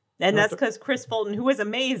 Okay. And that's because Chris Fulton, who was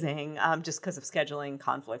amazing, just because of scheduling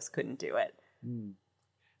conflicts, couldn't do it.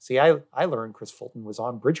 See, I learned Chris Fulton was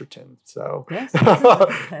on Bridgerton, so yes,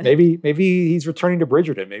 maybe he's returning to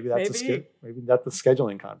Bridgerton. Maybe that's the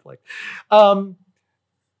scheduling conflict.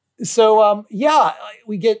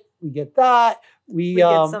 We get that. We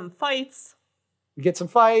get some fights. We get some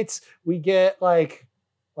fights. We get like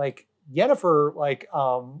Yennefer,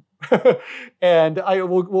 and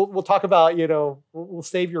we'll talk about, we'll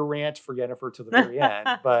save your rant for Yennefer to the very end,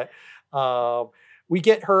 but we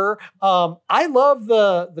get her. I love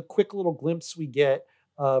the quick little glimpse we get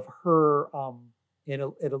of her.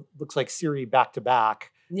 It looks like Ciri back to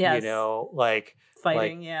back. Yes.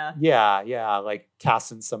 Fighting. Like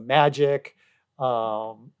casting some magic. We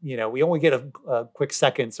only get a quick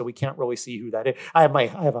second, so we can't really see who that is. I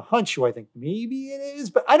have a hunch who I think maybe it is,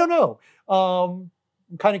 but I don't know. I'm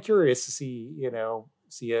kind of curious to see a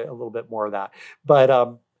little bit more of that. But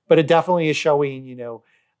it definitely is showing,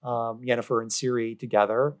 Yennefer and Ciri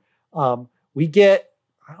together. We get,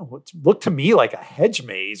 I don't know, it looked to me like a hedge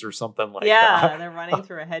maze or something like that. Yeah, they're running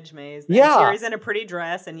through a hedge maze. And Ciri's in a pretty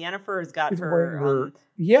dress, and Yennefer's got her orgy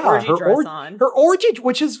dress on. Her orgy,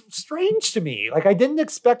 which is strange to me. Like, I didn't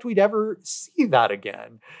expect we'd ever see that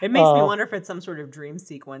again. It makes me wonder if it's some sort of dream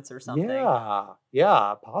sequence or something.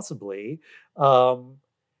 Yeah, possibly. I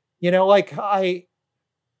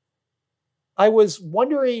was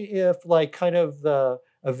wondering if, like, kind of the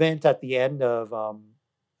event at the end of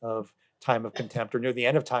Time of Contempt, or near the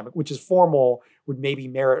end of Time, which is formal, would maybe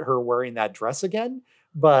merit her wearing that dress again.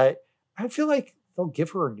 But I feel like they'll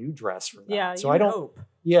give her a new dress for that. Yeah, so I don't hope.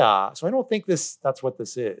 Yeah, so I don't think that's what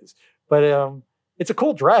this is. But it's a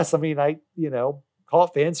cool dress. I mean, call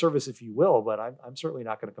it fan service if you will, but I'm certainly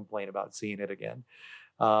not going to complain about seeing it again.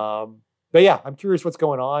 But yeah, I'm curious what's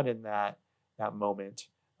going on in that moment.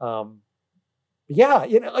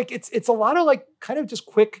 It's a lot of like kind of just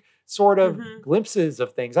quick sort of glimpses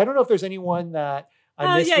of things. I don't know if there's anyone that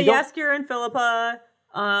I missed. Jaskier and Philippa.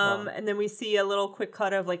 And then we see a little quick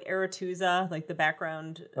cut of like Aretuza, like the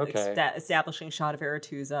background establishing shot of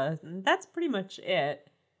Aretuza. And that's pretty much it.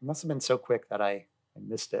 It must have been so quick that I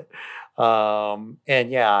missed it. You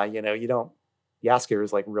don't. Jaskier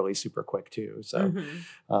is like really super quick too. So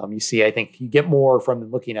you see, I think you get more from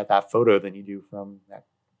looking at that photo than you do from that,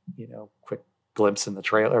 quick glimpse in the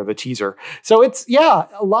trailer or the teaser. So it's a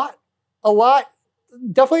lot,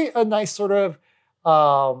 definitely a nice sort of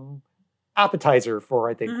appetizer for,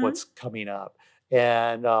 I think, what's coming up.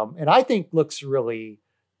 And I think looks really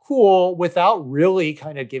cool without really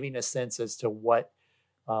kind of giving a sense as to what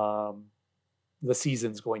the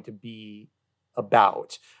season's going to be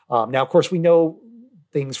about. Now, of course, we know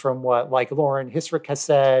things from what like Lauren Hissrich has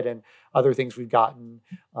said and other things we've gotten.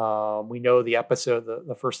 We know the episode,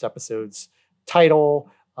 the first episode's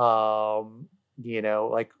title. We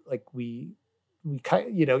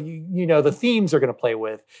kind of, the themes are going to play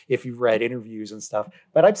with if you've read interviews and stuff.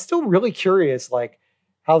 But I'm still really curious, like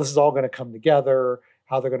how this is all going to come together,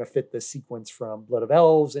 how they're going to fit this sequence from Blood of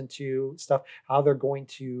Elves into stuff, how they're going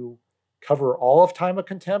to cover all of Time of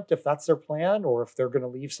Contempt, if that's their plan, or if they're going to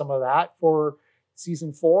leave some of that for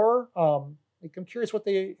season 4. like I'm curious how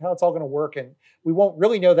it's all going to work, and we won't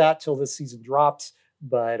really know that till this season drops.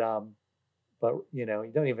 But you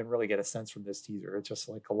don't even really get a sense from this teaser. It's just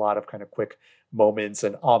like a lot of kind of quick moments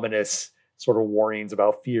and ominous sort of warnings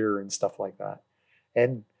about fear and stuff like that.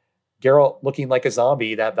 And Geralt looking like a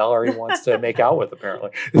zombie that Valerie wants to make out with, apparently.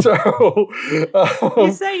 So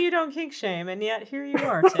you say you don't kink shame, and yet here you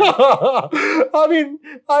are, Tim. I mean,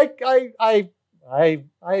 I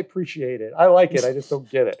appreciate it. I like it. I just don't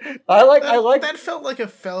get it. I like that felt like a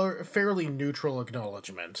fairly neutral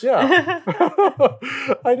acknowledgement. Yeah.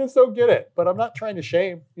 I just don't get it, but I'm not trying to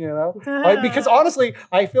shame, because honestly,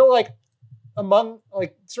 I feel like among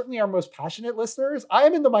like certainly our most passionate listeners, I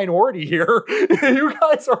am in the minority here. you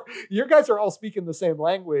guys are all speaking the same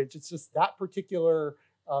language. It's just that particular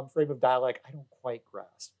frame of dialect I don't quite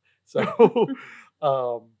grasp. So,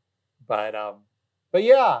 but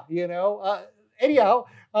yeah, anyhow,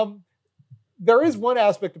 there is one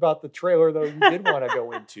aspect about the trailer though you did want to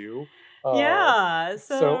go into. Yeah.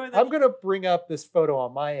 So I'm going to bring up this photo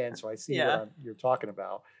on my end so I see what you're talking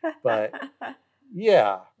about. But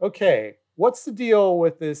yeah, okay. What's the deal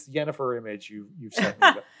with this Yennefer image you've sent me?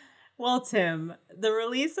 Well, Tim, the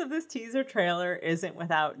release of this teaser trailer isn't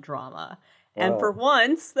without drama. And for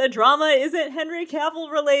once, the drama isn't Henry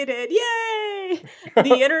Cavill related. Yay!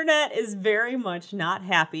 The internet is very much not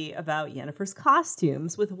happy about Yennefer's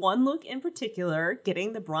costumes, with one look in particular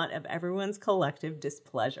getting the brunt of everyone's collective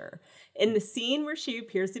displeasure. In the scene where she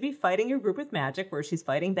appears to be fighting a group with magic, where she's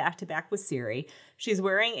fighting back-to-back with Ciri, she's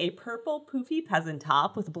wearing a purple poofy peasant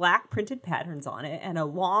top with black printed patterns on it and a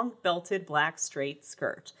long belted black straight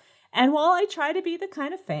skirt. And while I try to be the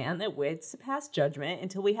kind of fan that waits to pass judgment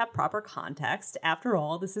until we have proper context, after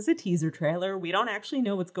all, this is a teaser trailer, we don't actually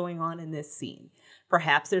know what's going on in this scene.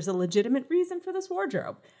 Perhaps there's a legitimate reason for this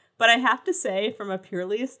wardrobe. But I have to say, from a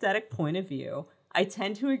purely aesthetic point of view, I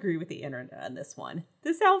tend to agree with the internet on this one.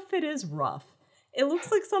 This outfit is rough. It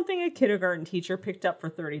looks like something a kindergarten teacher picked up for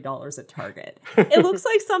 $30 at Target. It looks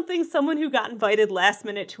like something someone who got invited last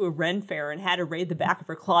minute to a Ren fair and had to raid the back of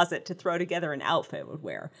her closet to throw together an outfit would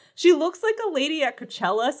wear. She looks like a lady at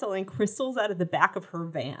Coachella selling crystals out of the back of her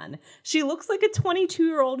van. She looks like a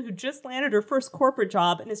 22-year-old who just landed her first corporate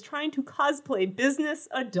job and is trying to cosplay business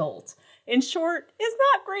adult. In short, it's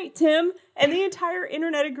not great, Tim, and the entire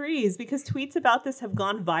internet agrees because tweets about this have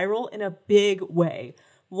gone viral in a big way.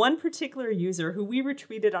 One particular user who we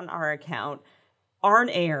retweeted on our account, Arn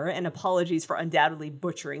Air, and apologies for undoubtedly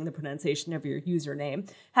butchering the pronunciation of your username,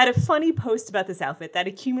 had a funny post about this outfit that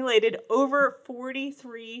accumulated over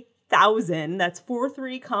 43,000, that's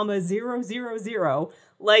 43,000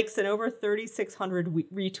 likes and over 3,600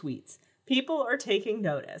 retweets. People are taking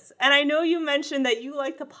notice. And I know you mentioned that you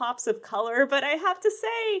like the pops of color, but I have to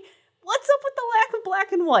say, what's up with the lack of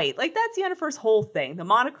black and white? Like, that's Yennefer's whole thing, the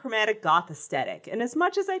monochromatic goth aesthetic. And as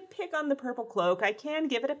much as I pick on the purple cloak, I can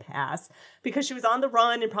give it a pass because she was on the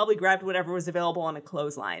run and probably grabbed whatever was available on a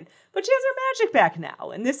clothesline. But she has her magic back now,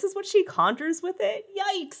 and this is what she conjures with it?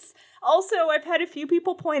 Yikes! Also, I've had a few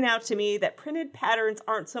people point out to me that printed patterns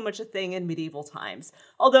aren't so much a thing in medieval times.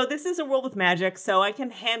 Although this is a world with magic, so I can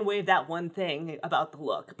hand wave that one thing about the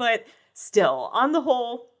look. But still, on the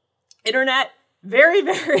whole, internet, very,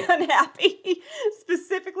 very unhappy,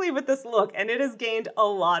 specifically with this look, and it has gained a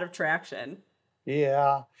lot of traction.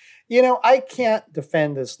 Yeah. I can't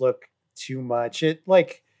defend this look too much.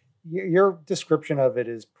 Your description of it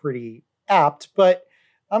is pretty apt, but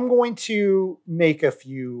I'm going to make a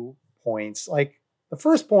few points. Like, the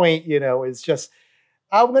first point, is just,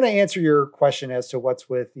 I'm going to answer your question as to what's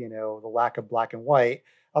with, the lack of black and white.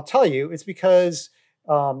 I'll tell you, it's because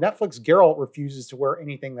Netflix Geralt refuses to wear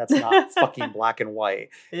anything that's not fucking black and white.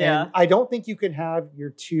 Yeah. And I don't think you can have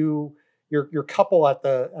your couple at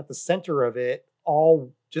the center of it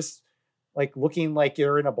all just like looking like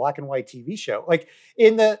you're in a black and white TV show. Like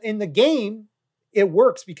in the game, it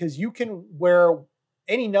works because you can wear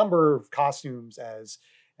any number of costumes as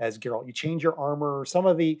Geralt. You change your armor.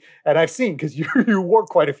 And I've seen, because you wore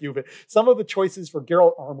quite a few of it, some of the choices for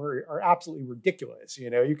Geralt armor are absolutely ridiculous.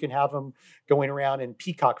 You can have him going around in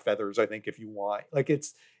peacock feathers, I think, if you want. Like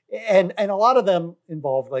and a lot of them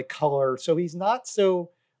involve like color. So he's not so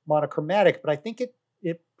monochromatic, but I think it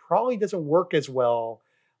probably doesn't work as well,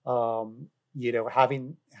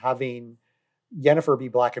 having Yennefer be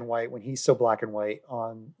black and white when he's so black and white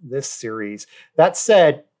on this series. That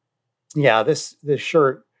said, yeah, this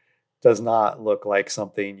shirt does not look like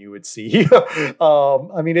something you would see.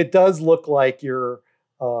 I mean, it does look like you're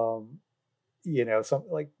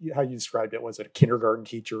something like how you described it. Was it a kindergarten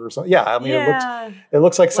teacher or something? Yeah, I mean, Yeah. it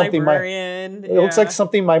looks like something Librarian. it looks like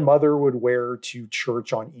something my mother would wear to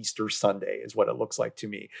church on Easter Sunday is what it looks like to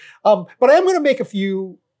me. But I am going to make a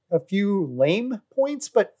few lame points,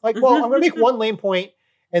 but I'm going to make one lame point,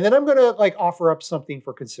 and then I'm going to offer up something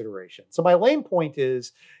for consideration. So my lame point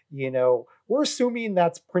is, we're assuming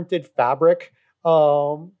that's printed fabric.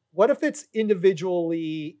 What if it's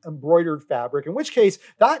individually embroidered fabric? In which case,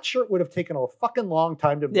 that shirt would have taken a fucking long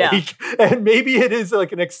time to make, and maybe it is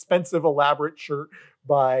like an expensive, elaborate shirt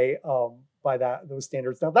by those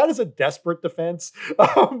standards. Now, that is a desperate defense,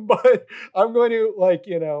 but I'm going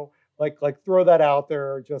to throw that out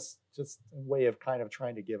there just a way of kind of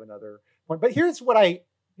trying to give another point. But here's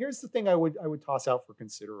the thing I would toss out for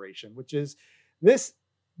consideration, which is this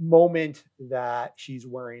moment that she's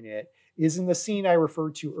wearing it is in the scene I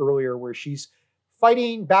referred to earlier, where she's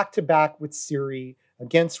fighting back to back with Ciri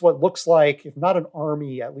against what looks like, if not an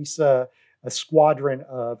army, at least a squadron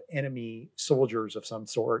of enemy soldiers of some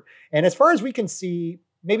sort. And as far as we can see,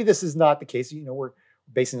 maybe this is not the case. We're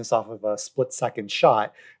basing this off of a split-second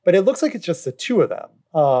shot, but it looks like it's just the two of them.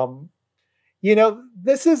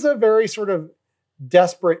 This is a very sort of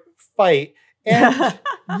desperate fight. And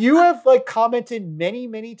you have commented many,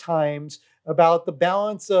 many times about the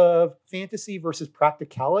balance of fantasy versus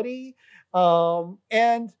practicality.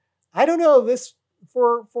 And I don't know, this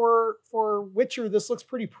for Witcher, this looks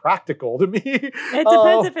pretty practical to me. It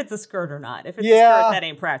depends if it's a skirt or not. If it's a skirt, that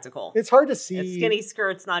ain't practical. It's hard to see. A skinny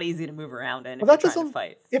skirt's not easy to move around in. Well, if you're trying to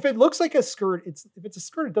fight. If it looks like a skirt, if it's a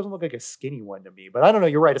skirt, it doesn't look like a skinny one to me. But I don't know.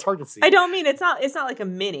 You're right. It's hard to see. I don't mean it's not like a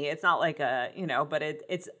mini. It's not like a but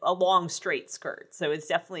it's a long straight skirt. So it's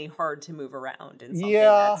definitely hard to move around in something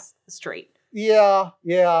that's straight. Yeah.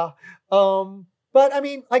 But I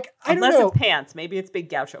mean, I don't know. Unless it's pants. Maybe it's big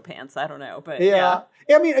gaucho pants. I don't know. But yeah.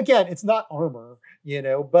 I mean, again, it's not armor,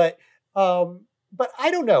 but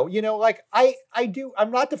I don't know,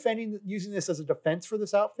 I'm not defending using this as a defense for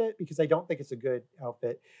this outfit, because I don't think it's a good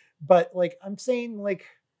outfit. But I'm saying,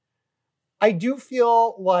 I do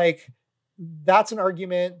feel like that's an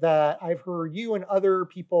argument that I've heard you and other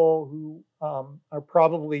people who are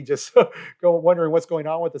probably just wondering what's going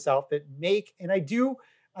on with this outfit make. And I do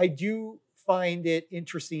find it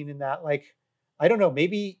interesting in that, I don't know,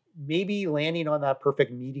 maybe landing on that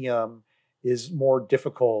perfect medium is more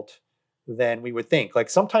difficult than we would think.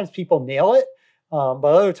 Sometimes people nail it, but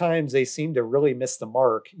other times they seem to really miss the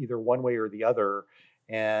mark, either one way or the other.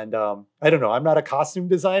 And I don't know, I'm not a costume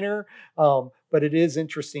designer, but it is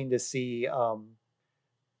interesting to see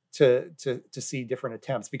to see different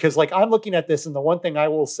attempts, because I'm looking at this, and the one thing I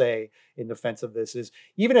will say in defense of this is,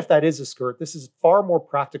 even if that is a skirt, this is far more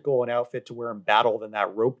practical an outfit to wear in battle than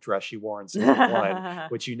that rope dress she wore in season 1,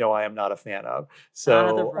 which I am not a fan of.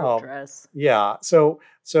 So the rope dress. Yeah. So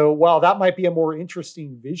while that might be a more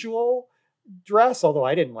interesting visual dress, although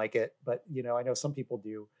I didn't like it, but I know some people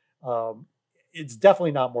do, it's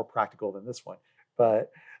definitely not more practical than this one.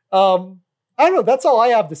 But I don't know. That's all I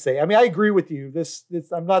have to say. I mean, I agree with you. This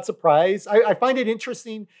I'm not surprised. I find it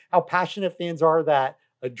interesting how passionate fans are that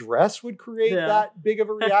a dress would create that big of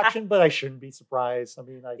a reaction, but I shouldn't be surprised. I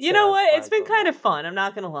mean, you know what? It's been kind of fun. I'm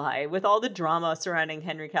not going to lie. With all the drama surrounding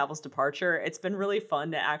Henry Cavill's departure, it's been really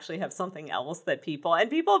fun to actually have something else that people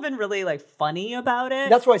have been really funny about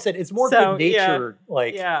it. That's why I said it's more good natured.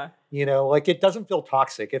 It doesn't feel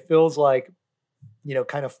toxic. It feels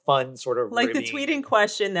kind of fun, sort of the tweeting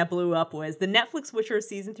question that blew up was, the Netflix Witcher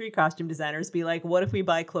season 3 costume designers be like, what if we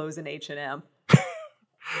buy clothes in H&M?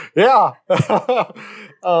 Yeah. That's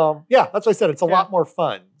what I said. It's a lot more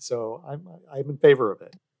fun. So I'm in favor of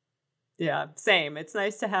it. Yeah, same. It's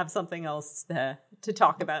nice to have something else to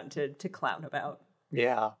talk about and to clown about.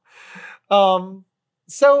 Yeah.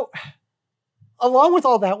 So along with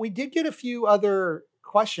all that, we did get a few other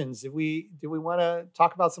questions. Do we want to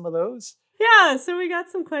talk about some of those? Yeah, so we got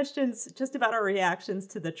some questions just about our reactions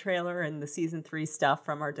to the trailer and the season 3 stuff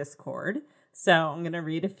from our Discord. So I'm going to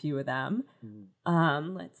read a few of them.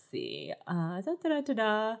 Let's see.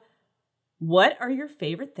 What are your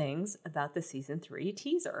favorite things about the season 3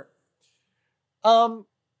 teaser? I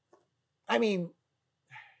mean,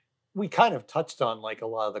 we kind of touched on a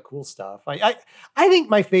lot of the cool stuff. I think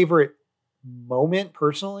my favorite moment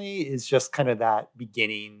personally is just kind of that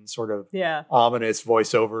beginning sort of ominous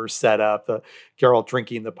voiceover setup, the Geralt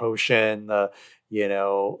drinking the potion, the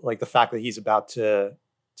the fact that he's about to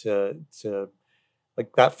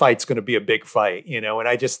that fight's going to be a big fight, and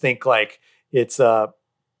I just think it's a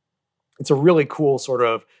really cool sort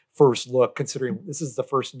of first look, considering this is the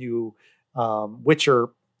first new Witcher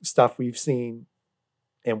stuff we've seen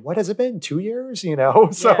and what has it been? 2 years,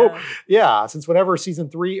 So since whenever season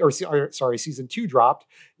 2 dropped,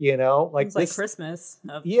 like it was like Christmas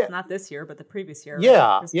of, not this year, but the previous year.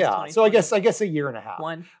 Yeah. Right? Yeah. So I guess a year and a half.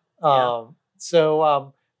 One.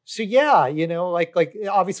 So yeah, like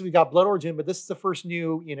obviously we got Blood Origin, but this is the first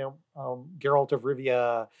new, Geralt of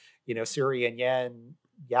Rivia, Ciri and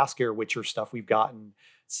Jaskier Witcher stuff we've gotten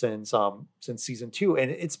since season 2.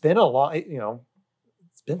 And it's been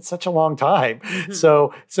it's been such a long time. Mm-hmm.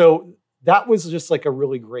 So that was just like a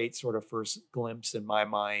really great sort of first glimpse in my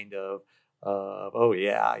mind of oh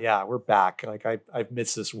yeah, we're back. Like I've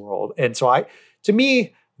missed this world. And so to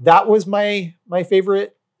me, that was my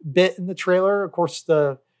favorite bit in the trailer. Of course,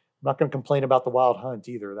 I'm not going to complain about the wild hunt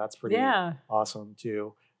either. That's pretty awesome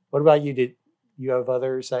too. What about you? Did you have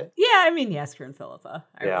others that? Yeah, I mean, Jaskier and Philippa.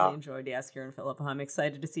 I really enjoyed Jaskier and Philippa. I'm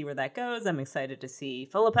excited to see where that goes. I'm excited to see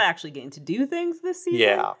Philippa actually getting to do things this season.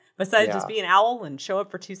 Yeah. Besides just be an owl and show up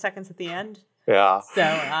for 2 seconds at the end. Yeah.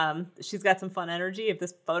 So she's got some fun energy if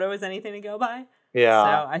this photo is anything to go by. Yeah.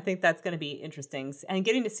 So I think that's going to be interesting. And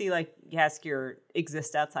getting to see like Jaskier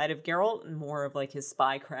exist outside of Geralt and more of like his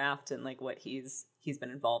spy craft and like what he's been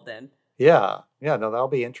involved in. Yeah. Yeah. No, that'll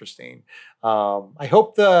be interesting. I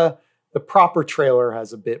hope the proper trailer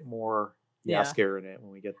has a bit more Jaskier in it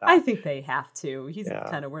when we get that. I think they have to. He's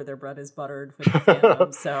kind of where their bread is buttered with the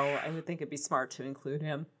fandom. So I would think it'd be smart to include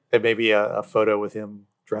him. And maybe a photo with him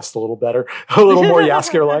dressed a little better, a little more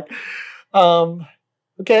Jaskier-like.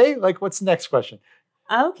 Okay, like what's the next question?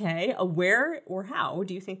 Okay, where or how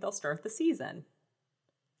do you think they'll start the season?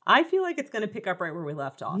 I feel like it's going to pick up right where we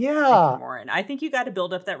left off. Yeah. I think you got to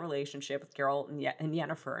build up that relationship with Geralt and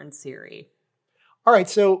Yennefer and Ciri. All right,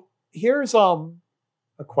 so here's a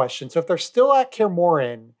question. So if they're still at Kaer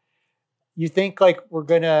Morhen, you think like we're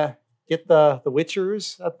going to get the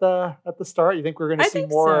Witchers at the start? You think we're going to see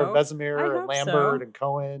more of Vesemir and Lambert and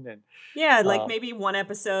Cohen and like maybe one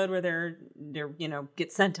episode where they're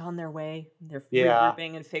get sent on their way. They're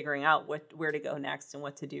regrouping and figuring out where to go next and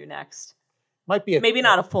what to do next. Might be maybe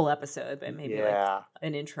not a full episode, but maybe like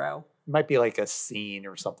an intro. Might be like a scene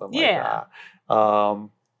or something like that.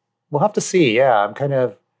 We'll have to see. Yeah, I'm kind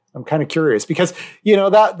of curious because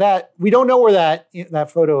that we don't know where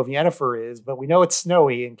that photo of Yennefer is, but we know it's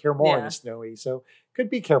snowy and Kaer Morhen is snowy, so it could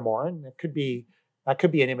be Kaer Morhen. That could be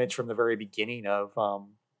an image from the very beginning of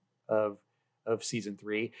season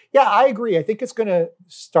 3. Yeah, I agree. I think it's going to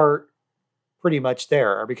start pretty much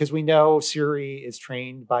there because we know Ciri is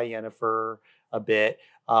trained by Yennefer a bit.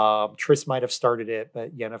 Triss might have started it,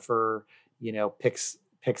 but Yennefer,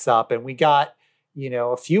 picks up, and we got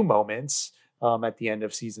a few moments. At the end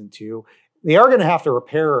of season 2, they are going to have to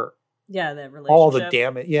repair that relationship. all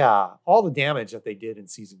the damage that they did in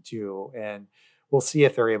season 2, and we'll see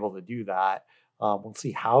if they're able to do that. We'll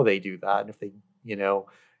see how they do that, and if they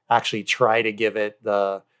actually try to give it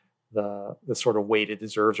the sort of weight it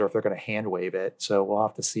deserves, or if they're going to hand wave it. So we'll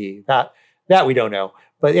have to see that we don't know.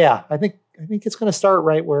 But yeah, I think it's going to start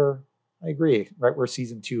right where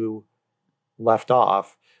season 2 left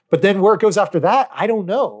off. But then where it goes after that, I don't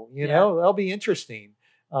know. That'll be interesting.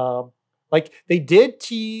 Like they did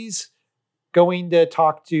tease going to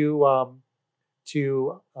talk to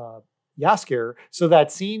Jaskier. So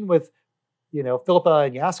that scene with, Philippa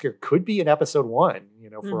and Jaskier could be in episode 1,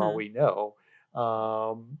 for all we know.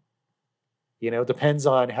 Depends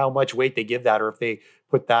on how much weight they give that, or if they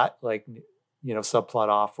put that subplot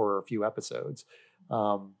off for a few episodes.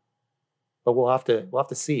 But we'll have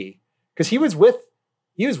to see, because he was with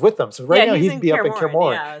them. So now he'd be up in Kaer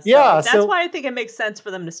Morhen. That's why I think it makes sense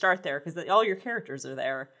for them to start there, because all your characters are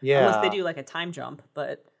there. Yeah. Unless they do like a time jump,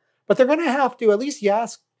 but they're going to have to at least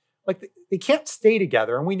they can't stay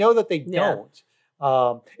together, and we know that they don't.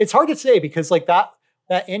 It's hard to say because like that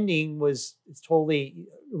ending is totally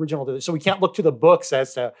original to this. So we can't look to the books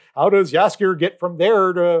as to how does Jaskier get from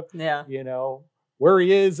there to where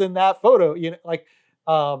he is in that photo.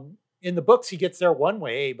 In the books he gets there one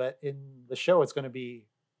way, but in the show it's going to be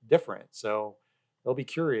different. So they'll be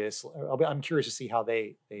curious. I'm curious to see how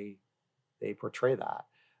they portray that.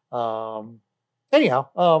 But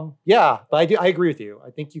I agree with you. I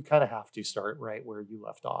think you kind of have to start right where you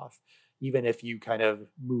left off. Even if you kind of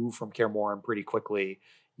move from Kaer Morhen pretty quickly,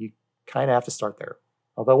 you kind of have to start there.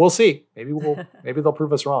 Although we'll see. Maybe they'll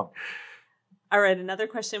prove us wrong. All right, another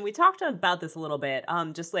question. We talked about this a little bit,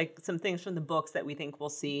 just like some things from the books that we think we'll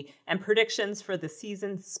see, and predictions for the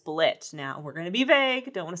season split. Now, we're going to be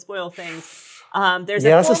vague. Don't want to spoil things. There's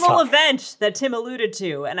a formal event that Tim alluded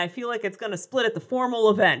to, and I feel like it's going to split at the formal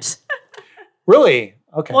event. Really?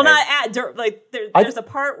 Okay. Well, not there's a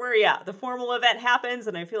part where the formal event happens,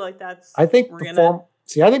 and I feel like that's. I think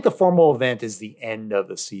See, I think the formal event is the end of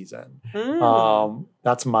the season.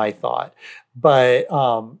 That's my thought. But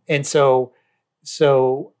and so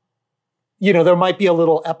there might be a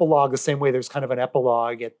little epilogue the same way there's kind of an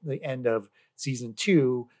epilogue at the end of season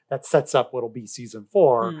 2 that sets up what'll be season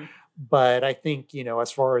 4. But I think,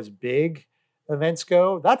 as far as big events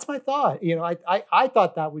go, that's my thought. I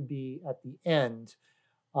thought that would be at the end.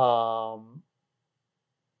 But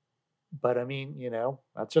I mean,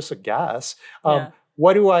 that's just a guess.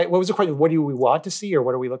 What was the question? What do we want to see, or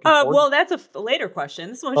what are we looking for? Well, that's a later question.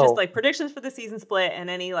 This one's just like predictions for the season split and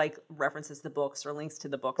any like references to books or links to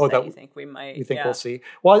the books that you think we might. You think we'll see?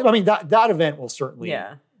 Well, I mean that event will certainly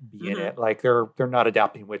be in it. Like they're not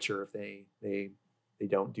adapting Witcher if they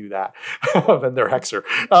don't do that. Then they're Hexer.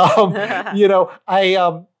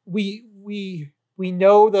 We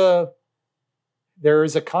know there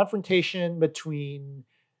is a confrontation between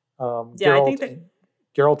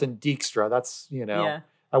Geralt and Dijkstra. That's,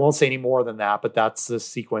 I won't say any more than that, but that's the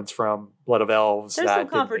sequence from Blood of Elves. There's some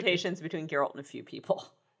confrontations between Geralt and a few people.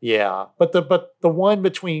 Yeah, but the one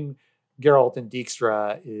between Geralt and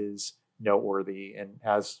Dijkstra is noteworthy and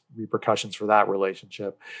has repercussions for that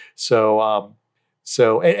relationship. So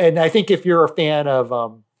I think if you're a fan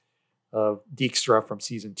of Dijkstra from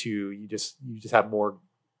season 2, you just have more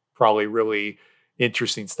probably really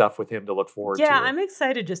interesting stuff with him to look forward to. Yeah, I'm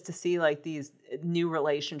excited just to see like these new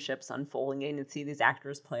relationships unfolding and see these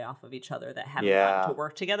actors play off of each other that haven't gotten to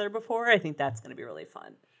work together before. I think that's going to be really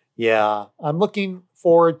fun. Yeah, I'm looking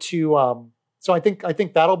forward to. So I think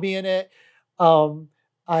that'll be in it.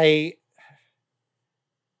 I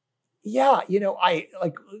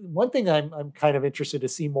like one thing I'm kind of interested to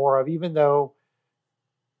see more of, even though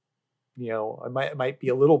it might be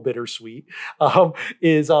a little bittersweet,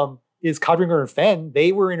 is Codringer and Fenn.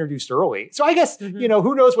 They were introduced early. So I guess,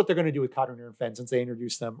 who knows what they're going to do with Codringer and Fenn since they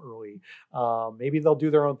introduced them early. Maybe they'll do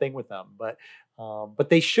their own thing with them. But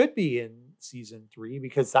they should be in season 3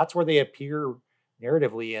 because that's where they appear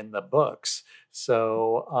narratively in the books.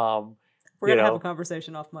 So we're going to have a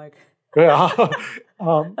conversation off mic.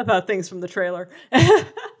 About things from the trailer.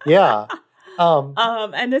 Yeah.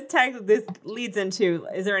 And this leads into,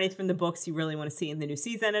 is there anything from the books you really want to see in the new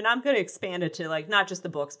season? And I'm going to expand it to like not just the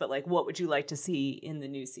books, but like what would you like to see in the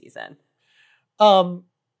new season? I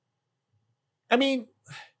mean,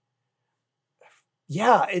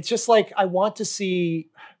 it's just like I want to see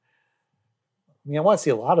a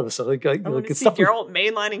lot of this stuff. Like, I want to see Geralt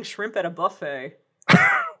mainlining shrimp at a buffet.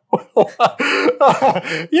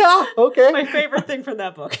 Yeah, okay. My favorite thing from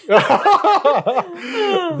that book.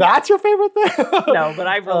 That's your favorite thing? No, but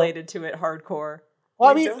I related to it hardcore. Well,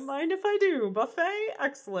 I mean, don't mind if I do. Buffet,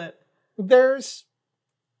 excellent. There's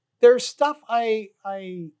stuff I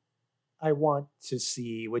want to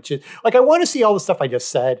see, which is like I want to see all the stuff I just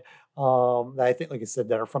said. That I think, like I said,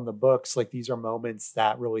 that are from the books. Like these are moments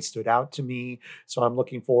that really stood out to me. So I'm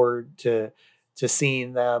looking forward to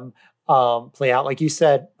seeing them play out. Like you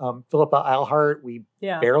said, Philippa Eilhart, we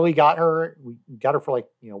barely got her. We got her for like,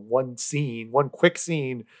 one quick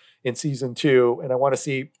scene in season 2. And I want to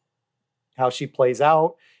see how she plays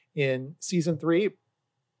out in season 3.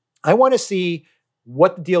 I want to see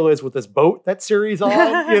what the deal is with this boat that Ciri's on,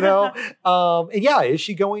 and is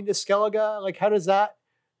she going to Skellige? Like, how does that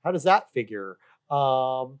figure?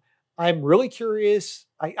 I'm really curious.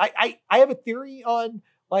 I have a theory on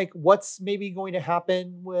like what's maybe going to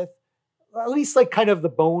happen with, at least like kind of the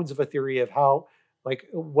bones of a theory of how, like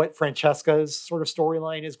what Francesca's sort of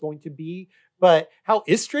storyline is going to be, but how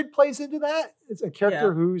Istrid plays into that. It's a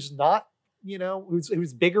character who's not,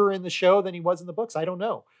 who's bigger in the show than he was in the books. I don't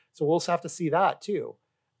know. So we'll just have to see that too.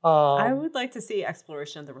 I would like to see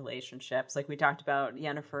exploration of the relationships. Like we talked about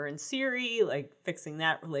Yennefer and Ciri, like fixing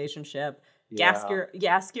that relationship.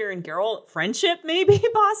 Jaskier and Geralt friendship, maybe,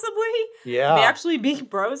 possibly. Yeah. They actually be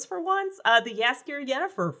bros for once. The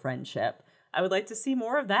Jaskier-Yennefer friendship. I would like to see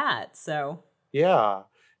more of that. So. Yeah.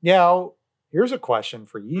 Now, here's a question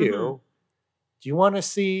for you. Mm-hmm. Do you want to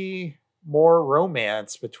see more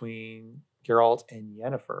romance between Geralt and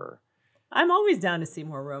Yennefer? I'm always down to see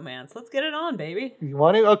more romance. Let's get it on, baby. You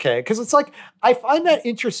want to? Okay. Because it's like, I find that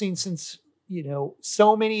interesting since,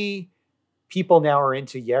 so many people now are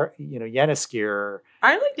into, Yenneskier.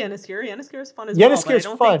 I like Yenneskier. Yenneskier is fun as well. Yenneskier is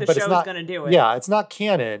fun, but it's not going to do it. Yeah, it's not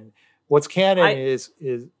canon. What's canon is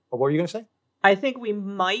what were you going to say? I think we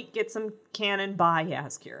might get some canon by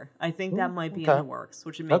Jaskier. I think that might be in the works,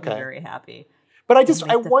 which would make me very happy. But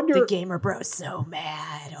I wonder. The gamer bros so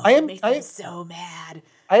mad. I am so mad.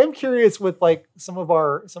 I am curious with like some of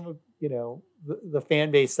the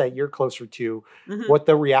fan base that you're closer to, what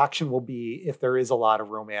the reaction will be if there is a lot of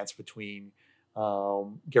romance between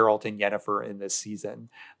Geralt and Yennefer in this season.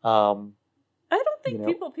 I don't think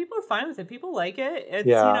people are fine with it. People like it. It's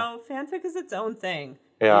fanfic is its own thing.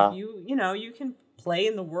 Yeah. If you can play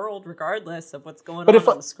in the world regardless of what's going on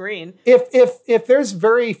the screen. If there's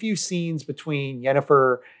very few scenes between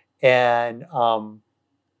Yennefer and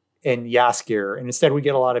Jaskier, and instead we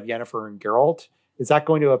get a lot of Yennefer and Geralt, is that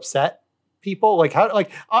going to upset people? Like how?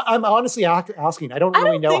 Like I'm honestly asking. I don't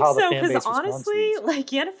really know how the fan base responds. Honestly, like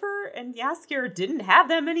Yennefer and Jaskier didn't have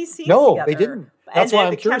that many scenes together. No, they didn't. That's why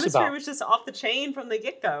I'm curious about. The chemistry was just off the chain from the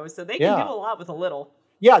get-go, so they can do a lot with a little.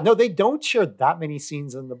 Yeah, no, they don't share that many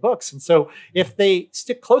scenes in the books. And so if they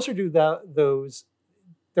stick closer to those,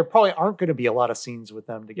 there probably aren't going to be a lot of scenes with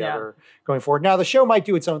them together going forward. Now, the show might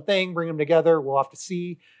do its own thing, bring them together. We'll have to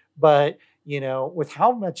see. But, with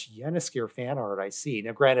how much Yennefer fan art I see,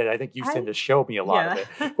 now granted, I think you tend to show me a lot of it,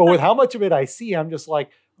 but with how much of it I see, I'm just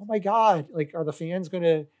like, oh my God, like, are the fans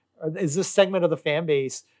is this segment of the fan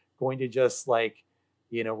base going to just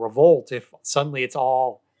revolt if suddenly it's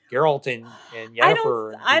all Geralt and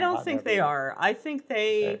Yennefer? I don't think they are. I think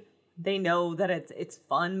they know that it's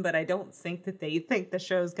fun, but I don't think that they think the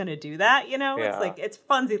show's going to do that. It's like, it's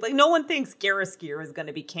funsy. Like, no one thinks Jaskier is going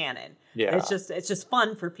to be canon. Yeah. It's just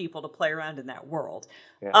fun for people to play around in that world.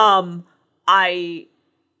 Yeah. I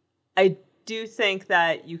do think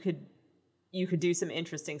that you could do some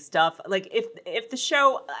interesting stuff. Like if the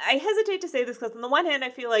show, I hesitate to say this because on the one hand, I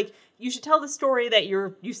feel like you should tell the story that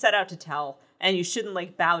you set out to tell, and you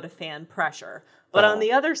shouldn't bow to fan pressure. But on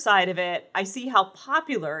the other side of it, I see how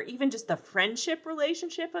popular even just the friendship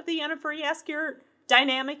relationship of the Yennefer Jaskier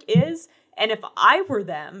dynamic is. And if I were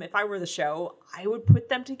the show, I would put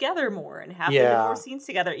them together more and have them in more scenes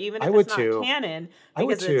together, even if it's not canon,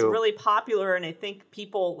 because it's really popular. And I think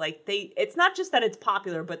people it's not just that it's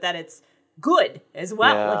popular, but that it's good as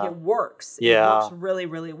well. Yeah. Like it works. It works really,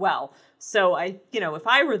 really well. So if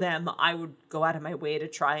I were them, I would go out of my way to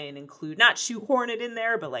try and include, not shoehorn it in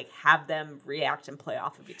there, but have them react and play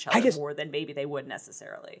off of each other more than maybe they would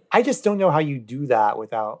necessarily. I just don't know how you do that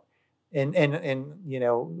without, and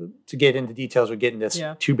to get into details, we're getting this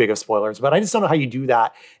too big of spoilers, but I just don't know how you do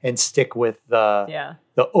that and stick with the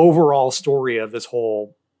overall story of this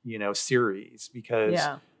whole, series because,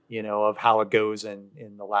 of how it goes in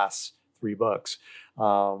the last 3 books.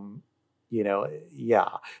 So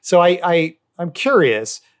I'm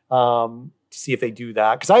curious to see if they do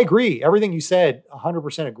that, because I agree. Everything you said,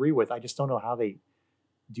 100% agree with. I just don't know how they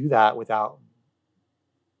do that without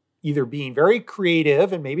either being very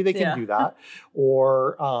creative, and maybe they can do that,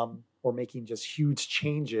 or making just huge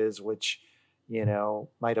changes, which,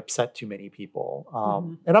 might upset too many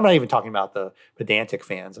people. And I'm not even talking about the pedantic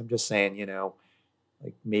fans. I'm just saying,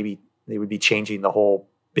 maybe they would be changing the whole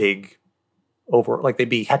big over, they'd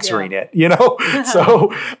be hexering it,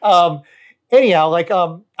 So, anyhow,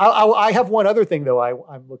 I have one other thing though.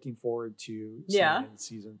 I'm looking forward to seeing in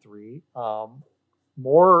season 3.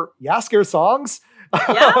 More Jaskier songs. More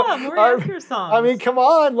Jaskier songs. I mean, come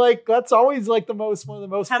on, that's always one of the most fun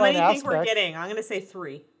aspects. How many do you think we're getting? I'm going to say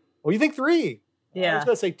 3. Well, you think 3? Yeah, I was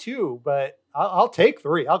going to say 2, but I'll take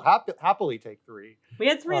 3. I'll happily take 3. We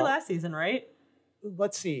had 3 last season, right?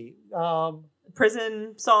 Let's see.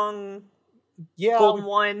 Prison song. Yeah, Golden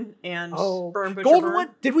One and Burn Butcher Golden Burn. One.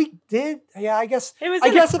 Yeah, I guess it was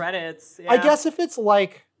in the credits. I guess if it's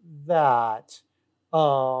like that,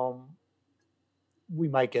 we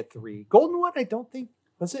might get 3. Golden One, I don't think,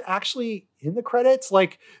 was it actually in the credits?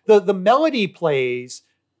 Like the melody plays,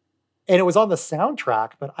 and it was on the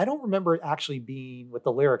soundtrack, but I don't remember it actually being with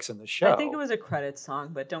the lyrics in the show. I think it was a credits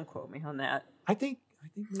song, but don't quote me on that. I think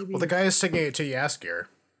maybe. Well, the guy is singing it to Jaskier.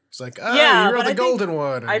 It's like, you're the golden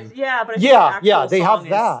one. But they have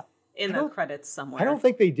that in the credits somewhere. I don't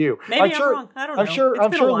think they do. Maybe I'm wrong. I don't know.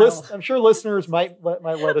 I'm sure listeners might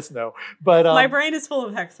let us know. But my brain is full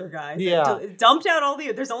of Hexer, guys. Yeah, it dumped out all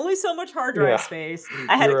there's only so much hard drive space.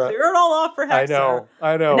 I had to clear it all off for Hexer.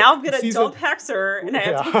 I know. Now I'm gonna dump Hexer, and I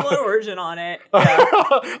have to put Blood Origin on it. Yeah.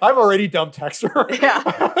 I've already dumped Hexer.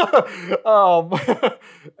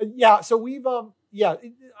 Yeah. So we've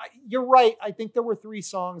you're right. I think there were 3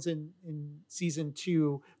 songs in season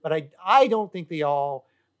 2, but I don't think they all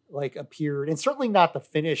appeared, and certainly not the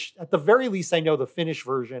finished. At the very least, I know the finished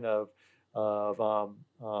version of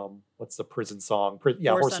what's the prison song?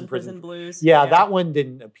 Horse and Prison Blues. Yeah, that one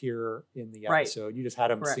didn't appear in the episode. Right. You just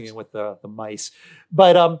had him singing with the mice.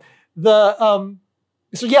 But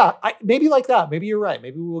so yeah, maybe like that. Maybe you're right.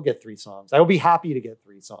 Maybe we will get 3 songs. I will be happy to get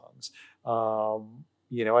 3 songs.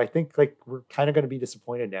 I think we're kind of going to be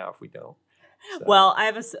disappointed now if we don't. So, Well, I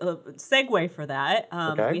have a segue for that.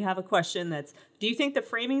 Okay. We have a question that's, do you think the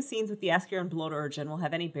framing scenes with the Askir and Blood Origin will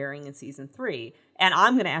have any bearing in season 3? And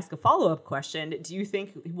I'm going to ask a follow-up question. Do you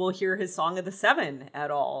think we'll hear his Song of the Seven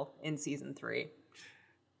at all in season 3?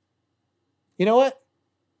 you know what?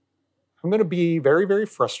 I'm going to be very, very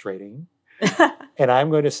frustrating. And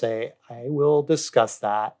I'm going to say I will discuss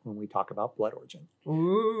that when we talk about Blood Origin.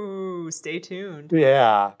 Ooh, stay tuned.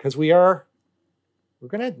 Yeah, because we're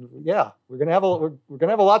gonna have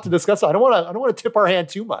a lot to discuss. I don't want to tip our hand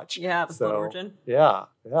too much. Yeah, with Blood Origin. Yeah.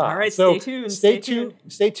 All right, so stay tuned.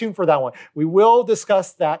 Stay tuned for that one. We will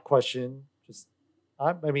discuss that question.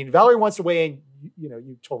 I mean, Valerie wants to weigh in.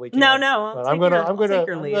 You totally can. No. But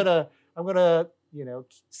I'm gonna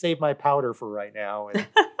save my powder for right now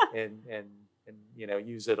and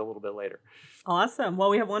use it a little bit later. Awesome. Well,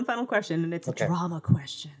 we have one final question, and it's Okay. a drama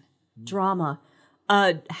question. Drama.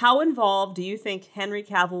 How involved do you think Henry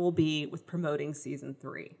Cavill will be with promoting season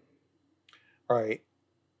 3? All right.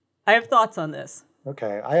 I have thoughts on this.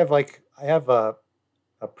 Okay. I have a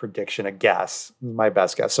prediction, a guess, my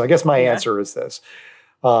best guess. So I guess my answer is this.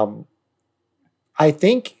 I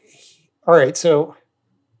think. All right. So.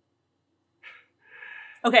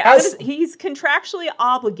 Okay, he's contractually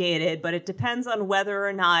obligated, but it depends on whether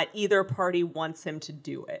or not either party wants him to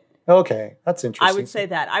do it. Okay, that's interesting. I would say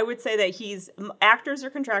that. Actors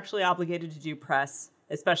are contractually obligated to do press,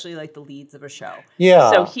 especially like the leads of a show.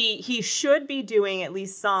 Yeah. So he should be doing at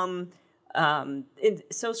least some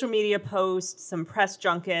social media posts, some press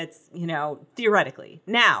junkets, theoretically.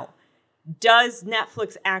 Now, does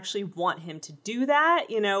Netflix actually want him to do that?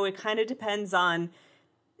 It kind of depends on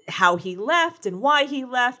how he left and why he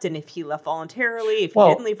left, and if he left voluntarily, if he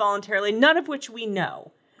didn't leave voluntarily, none of which we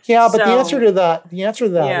know. Yeah, but the answer to that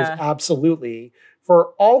is absolutely,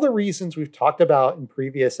 for all the reasons we've talked about in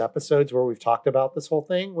previous episodes where we've talked about this whole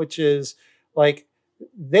thing, which is like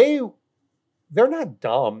they're not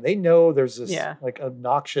dumb. They know there's this like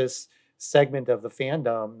obnoxious segment of the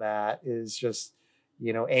fandom that is just,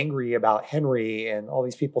 angry about Henry, and all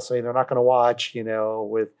these people saying they're not going to watch,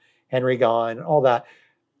 with Henry gone, all that.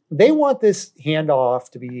 They want this handoff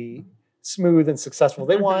to be smooth and successful.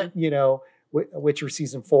 They want, Witcher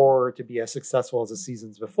season 4 to be as successful as the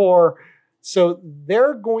seasons before. So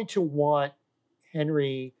they're going to want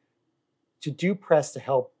Henry to do press to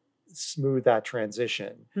help smooth that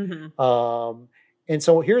transition. Mm-hmm. And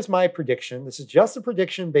so here's my prediction. This is just a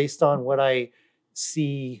prediction based on what I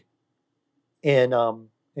see in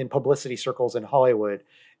publicity circles in Hollywood.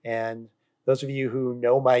 And those of you who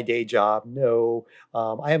know my day job know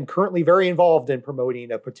I am currently very involved in promoting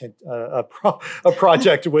a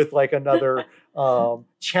project with like another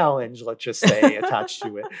challenge, let's just say, attached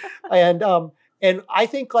to it. And I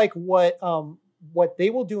think like what they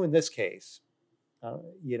will do in this case,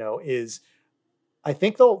 is I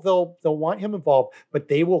think they'll want him involved, but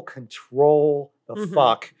they will control the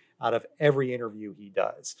fuck out of every interview he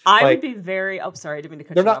does. I would be very. Oh, sorry, I didn't mean to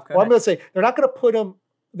cut you off. I'm going to say they're not going to put him.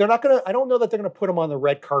 They're not going to, I don't know that they're going to put him on the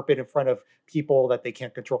red carpet in front of people that they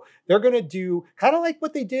can't control. They're going to do kind of like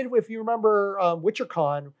what they did, if you remember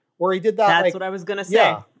WitcherCon, where he did that. That's what I was going to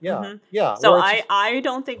say. Yeah. So I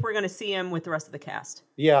don't think we're going to see him with the rest of the cast.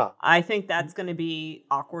 Yeah. I think that's going to be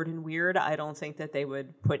awkward and weird. I don't think that they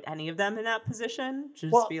would put any of them in that position.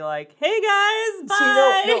 Just be like, hey guys,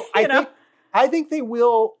 bye. See, no, I think they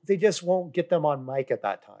will. They just won't get them on mic at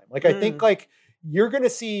that time. Like, I think like you're going to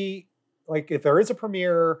see, like, if there is a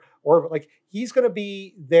premiere, or like he's going to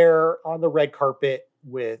be there on the red carpet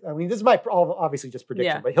with, I mean, this is my obviously just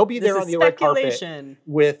prediction, but he'll be there on the red carpet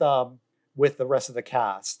with the rest of the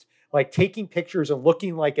cast, like taking pictures and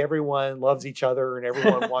looking like everyone loves each other and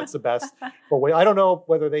everyone wants the best for I don't know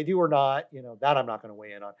whether they do or not, that I'm not going to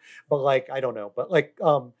weigh in on, but like, I don't know, but like,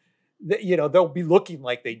 they'll be looking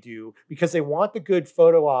like they do because they want the good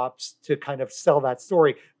photo ops to kind of sell that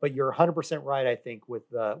story. But you're 100% right, I think, with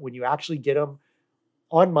when you actually get them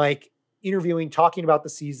on mic, interviewing, talking about the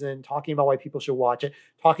season, talking about why people should watch it,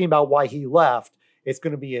 talking about why he left, it's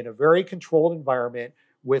going to be in a very controlled environment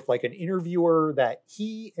with like an interviewer that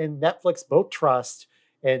he and Netflix both trust,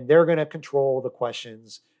 and they're going to control the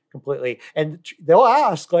questions completely. And they'll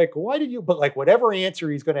ask like, why did you, but like whatever answer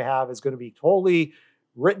he's going to have is going to be totally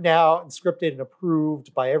written out and scripted and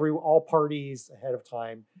approved by all parties ahead of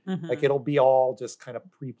time. Mm-hmm. Like it'll be all just kind of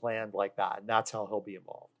pre-planned like that. And that's how he'll be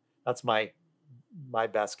involved. That's my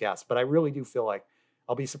best guess. But I really do feel like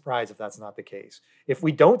I'll be surprised if that's not the case. If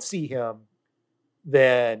we don't see him,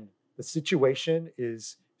 then the situation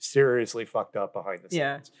is seriously fucked up behind the scenes.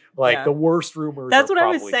 Yeah. Like the worst rumors. That's what I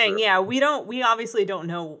was probably saying. true. Yeah, we obviously don't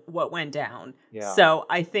know what went down. Yeah. So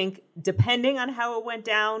I think depending on how it went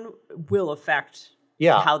down will affect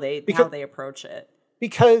how they approach it.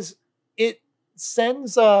 Because it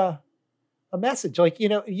sends a message. Like, you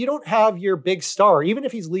don't have your big star, even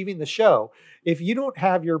if he's leaving the show. If you don't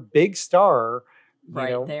have your big star,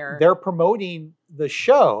 they're promoting the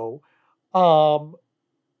show. Obviously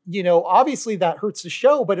that hurts the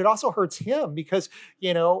show, but it also hurts him because,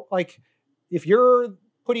 like if you're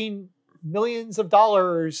putting millions of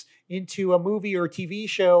dollars into a movie or a TV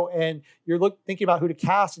show and you're thinking about who to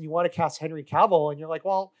cast and you want to cast Henry Cavill and you're like,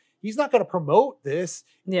 well, he's not going to promote this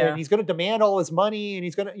and he's going to demand all his money and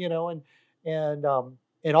he's going to,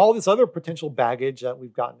 and all this other potential baggage that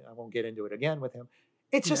we've gotten. I won't get into it again with him.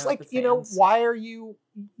 It's just like, why are you,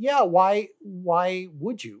 why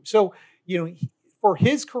would you? So, for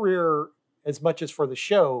his career, as much as for the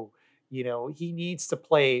show, he needs to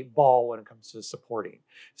play ball when it comes to supporting.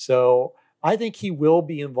 So I think he will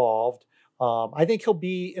be involved. I think he'll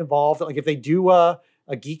be involved. Like if they do a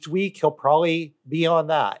Geeked Week, he'll probably be on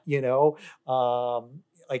that,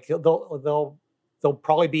 like they'll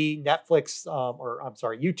probably be Netflix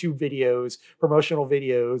YouTube videos, promotional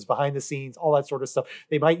videos, behind the scenes, all that sort of stuff.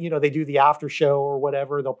 They might, they do the after show or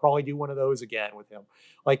whatever. They'll probably do one of those again with him.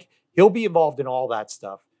 Like he'll be involved in all that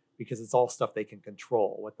stuff because it's all stuff they can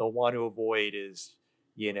control. What they'll want to avoid is,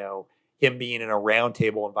 him being in a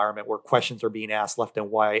roundtable environment where questions are being asked left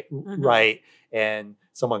and right, and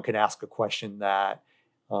someone can ask a question that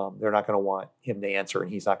they're not going to want him to answer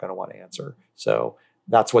and he's not going to want to answer. So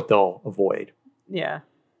that's what they'll avoid. Yeah.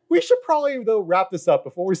 We should probably, though, wrap this up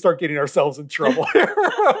before we start getting ourselves in trouble.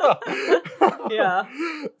 Yeah.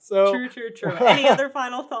 So True. Any other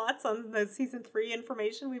final thoughts on the season 3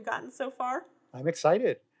 information we've gotten so far? I'm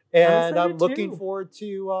excited. And I'm looking forward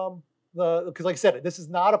to because like I said, this is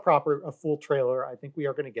not a full trailer. I think we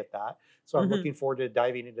are going to get that. So I'm looking forward to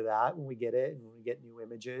diving into that when we get it and when we get new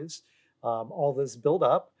images, all this build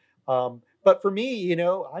up. But for me,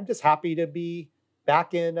 I'm just happy to be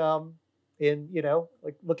back in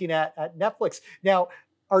like looking at Netflix. Now,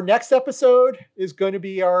 our next episode is going to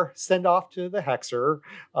be our send off to the Hexer.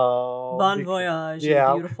 Bon voyage.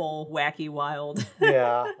 Yeah. Beautiful, wacky, wild.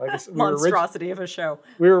 Yeah. Monstrosity of a show.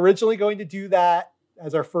 We were originally going to do that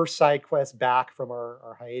as our first side quest back from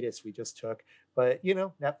our hiatus we just took. But,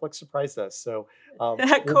 Netflix surprised us. So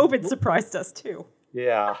COVID surprised us too.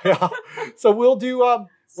 Yeah. So we'll do...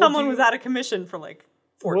 Someone was out of commission for like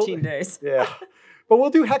 14 days. Yeah. But we'll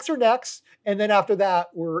do Hexer next. And then after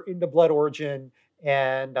that, we're into Blood Origin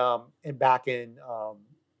and back in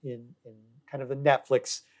kind of the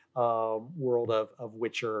Netflix world of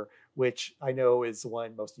Witcher, which I know is the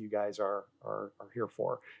one most of you guys are here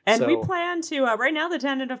for. And we plan to, right now the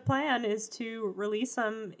tentative plan is to release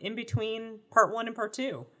them in between part 1 and part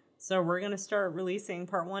 2. So we're going to start releasing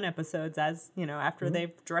part 1 episodes as, after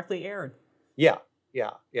they've directly aired. Yeah.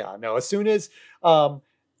 No, as soon as...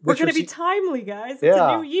 we're going to be timely, guys. It's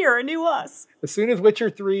a new year, a new us. As soon as Witcher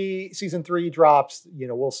 3 season 3 drops,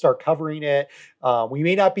 we'll start covering it. We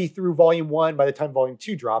may not be through volume 1 by the time volume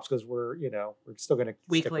 2 drops because we're still going to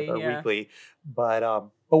stick with our weekly. But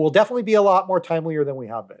we'll definitely be a lot more timelier than we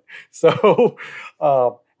have been. So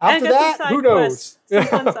after that, who knows? Some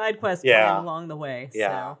fun side quests planned along the way.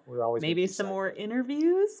 Yeah, so we're always maybe some more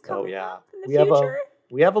interviews coming up in the future.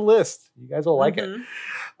 We have a list. You guys will like it.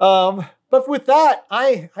 But with that,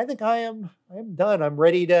 I think I am done. I'm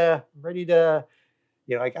ready to, I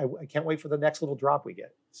can't wait for the next little drop we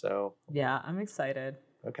get. So yeah, I'm excited.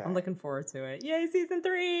 Okay. I'm looking forward to it. Yay, season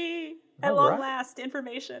 3 at long last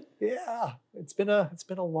information. Yeah. It's been a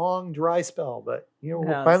long dry spell, but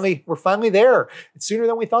we're finally there. It's sooner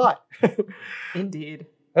than we thought. Indeed.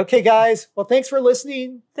 Okay, guys. Well, thanks for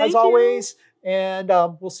listening as always. And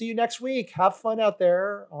we'll see you next week. Have fun out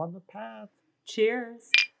there on the path. Cheers.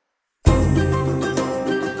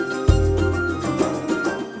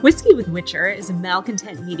 Whiskey with Witcher is a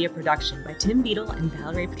Malcontent media production by Tim Beadle and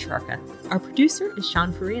Valerie Petrarca. Our producer is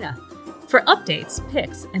Sean Farina. For updates,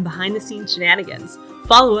 pics, and behind-the-scenes shenanigans,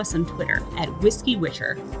 follow us on Twitter at Whiskey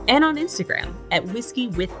Witcher and on Instagram at Whiskey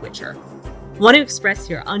with Witcher. Want to express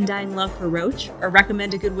your undying love for Roach or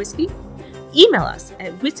recommend a good whiskey? Email us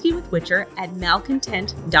at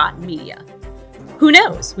whiskeywithwitcher@malcontent.media. Who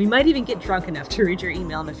knows? We might even get drunk enough to read your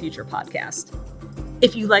email in a future podcast.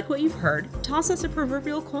 If you like what you've heard, toss us a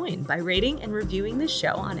proverbial coin by rating and reviewing this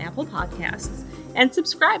show on Apple Podcasts and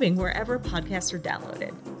subscribing wherever podcasts are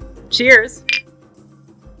downloaded. Cheers!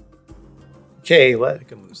 Okay,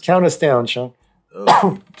 count us down, Sean.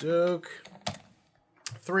 Oh, Duke.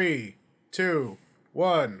 3, 2,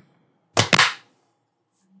 1.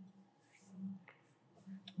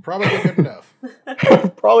 Probably good enough.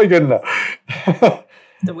 Probably good enough.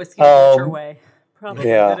 The whiskey culture way. Probably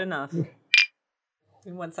yeah. good enough.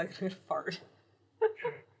 In 1 second, I'm gonna fart.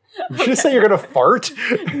 Did you just say you're gonna fart?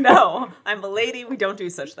 No, I'm a lady. We don't do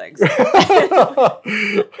such things. I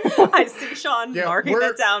see Sean marking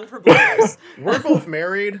that down for bloopers. We're both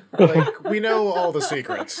married. Like, we know all the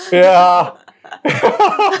secrets. Yeah.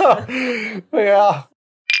 Yeah.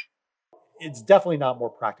 It's definitely not more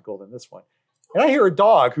practical than this one. And I hear a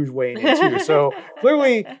dog who's weighing in too. So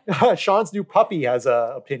clearly, Sean's new puppy has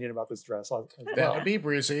an opinion about this dress. That would be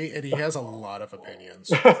Breezy, and he has a lot of opinions.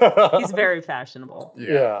 He's very fashionable.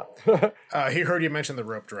 Yeah. He heard you mention the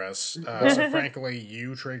rope dress. So frankly,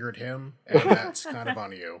 you triggered him, and that's kind of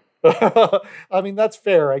on you. I mean, that's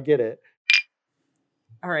fair. I get it.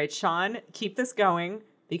 All right, Sean, keep this going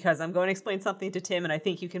because I'm going to explain something to Tim, and I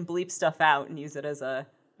think you can bleep stuff out and use it as a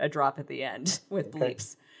drop at the end with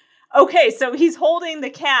bleeps. Okay, so he's holding the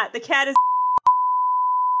cat. The cat is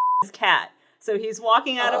his cat. So he's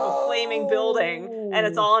walking out of a flaming building, and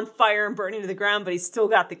it's all on fire and burning to the ground, but he's still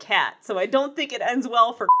got the cat. So I don't think it ends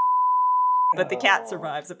well for but the cat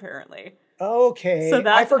survives, apparently. Okay. So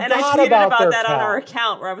that's, I forgot and I tweeted about that cat. on our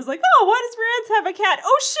account, where I was like, oh, why does Rience have a cat?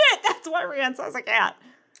 Oh, shit, that's why Rience has a cat.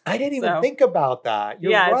 I didn't even think about that.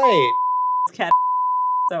 You're right. It's cat.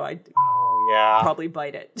 So I yeah. probably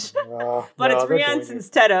bite it. But it's Rience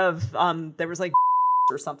instead of, there was like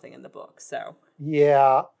or something in the book, so.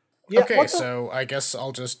 Yeah. Okay, so I guess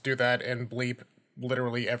I'll just do that and bleep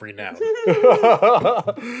literally every noun.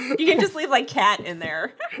 You can just leave like cat in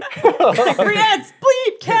there. Like, Rience,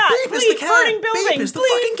 bleep, cat, bleep, burning building, bleep is the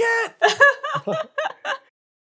fucking cat.